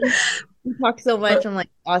know. We talk so much. I'm like,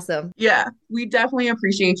 awesome. Yeah, we definitely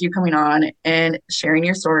appreciate you coming on and sharing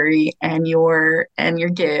your story and your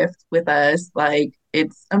gift with us. Like,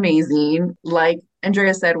 it's amazing. Like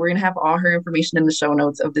Andrea said, we're going to have all her information in the show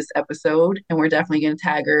notes of this episode, and we're definitely going to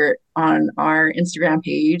tag her on our Instagram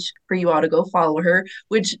page for you all to go follow her,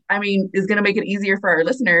 which, I mean, is going to make it easier for our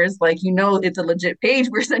listeners. Like, it's a legit page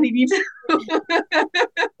we're sending you to. Well,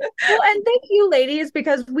 and thank you, ladies,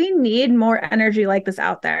 because we need more energy like this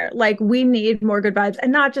out there. Like, we need more good vibes,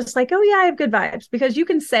 and not just like, oh yeah, I have good vibes, because you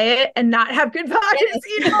can say it and not have good vibes,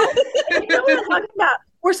 you know what I'm talking about.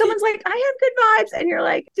 Or someone's like, I have good vibes. And you're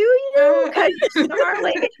like, do you? Because you're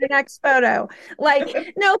snarling in your next photo.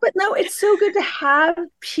 Like, no, it's so good to have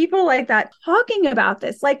people like that talking about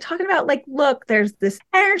this, like talking about like, look, there's this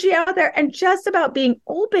energy out there, and just about being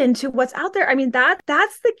open to what's out there. I mean, that's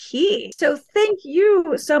the key. So thank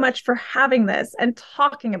you so much for having this and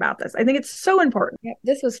talking about this. I think it's so important. Yeah,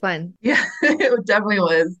 this was fun. Yeah, it definitely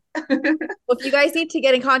was. Well, if you guys need to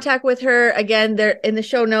get in contact with her, again, they're in the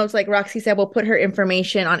show notes. Like Roxy said, we'll put her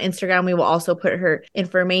information on Instagram. We will also put her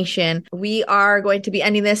information. We are going to be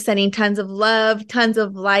ending this, sending tons of love, tons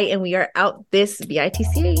of light, and we are out this BITCH.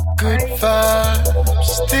 Good vibes,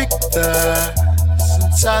 stick that's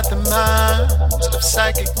inside the minds of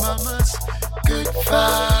psychic mamas. Good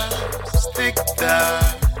vibes, stick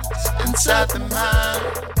that's inside the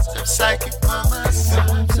minds of psychic mamas.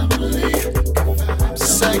 Vibes, I believe.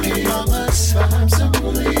 Psychic mamas,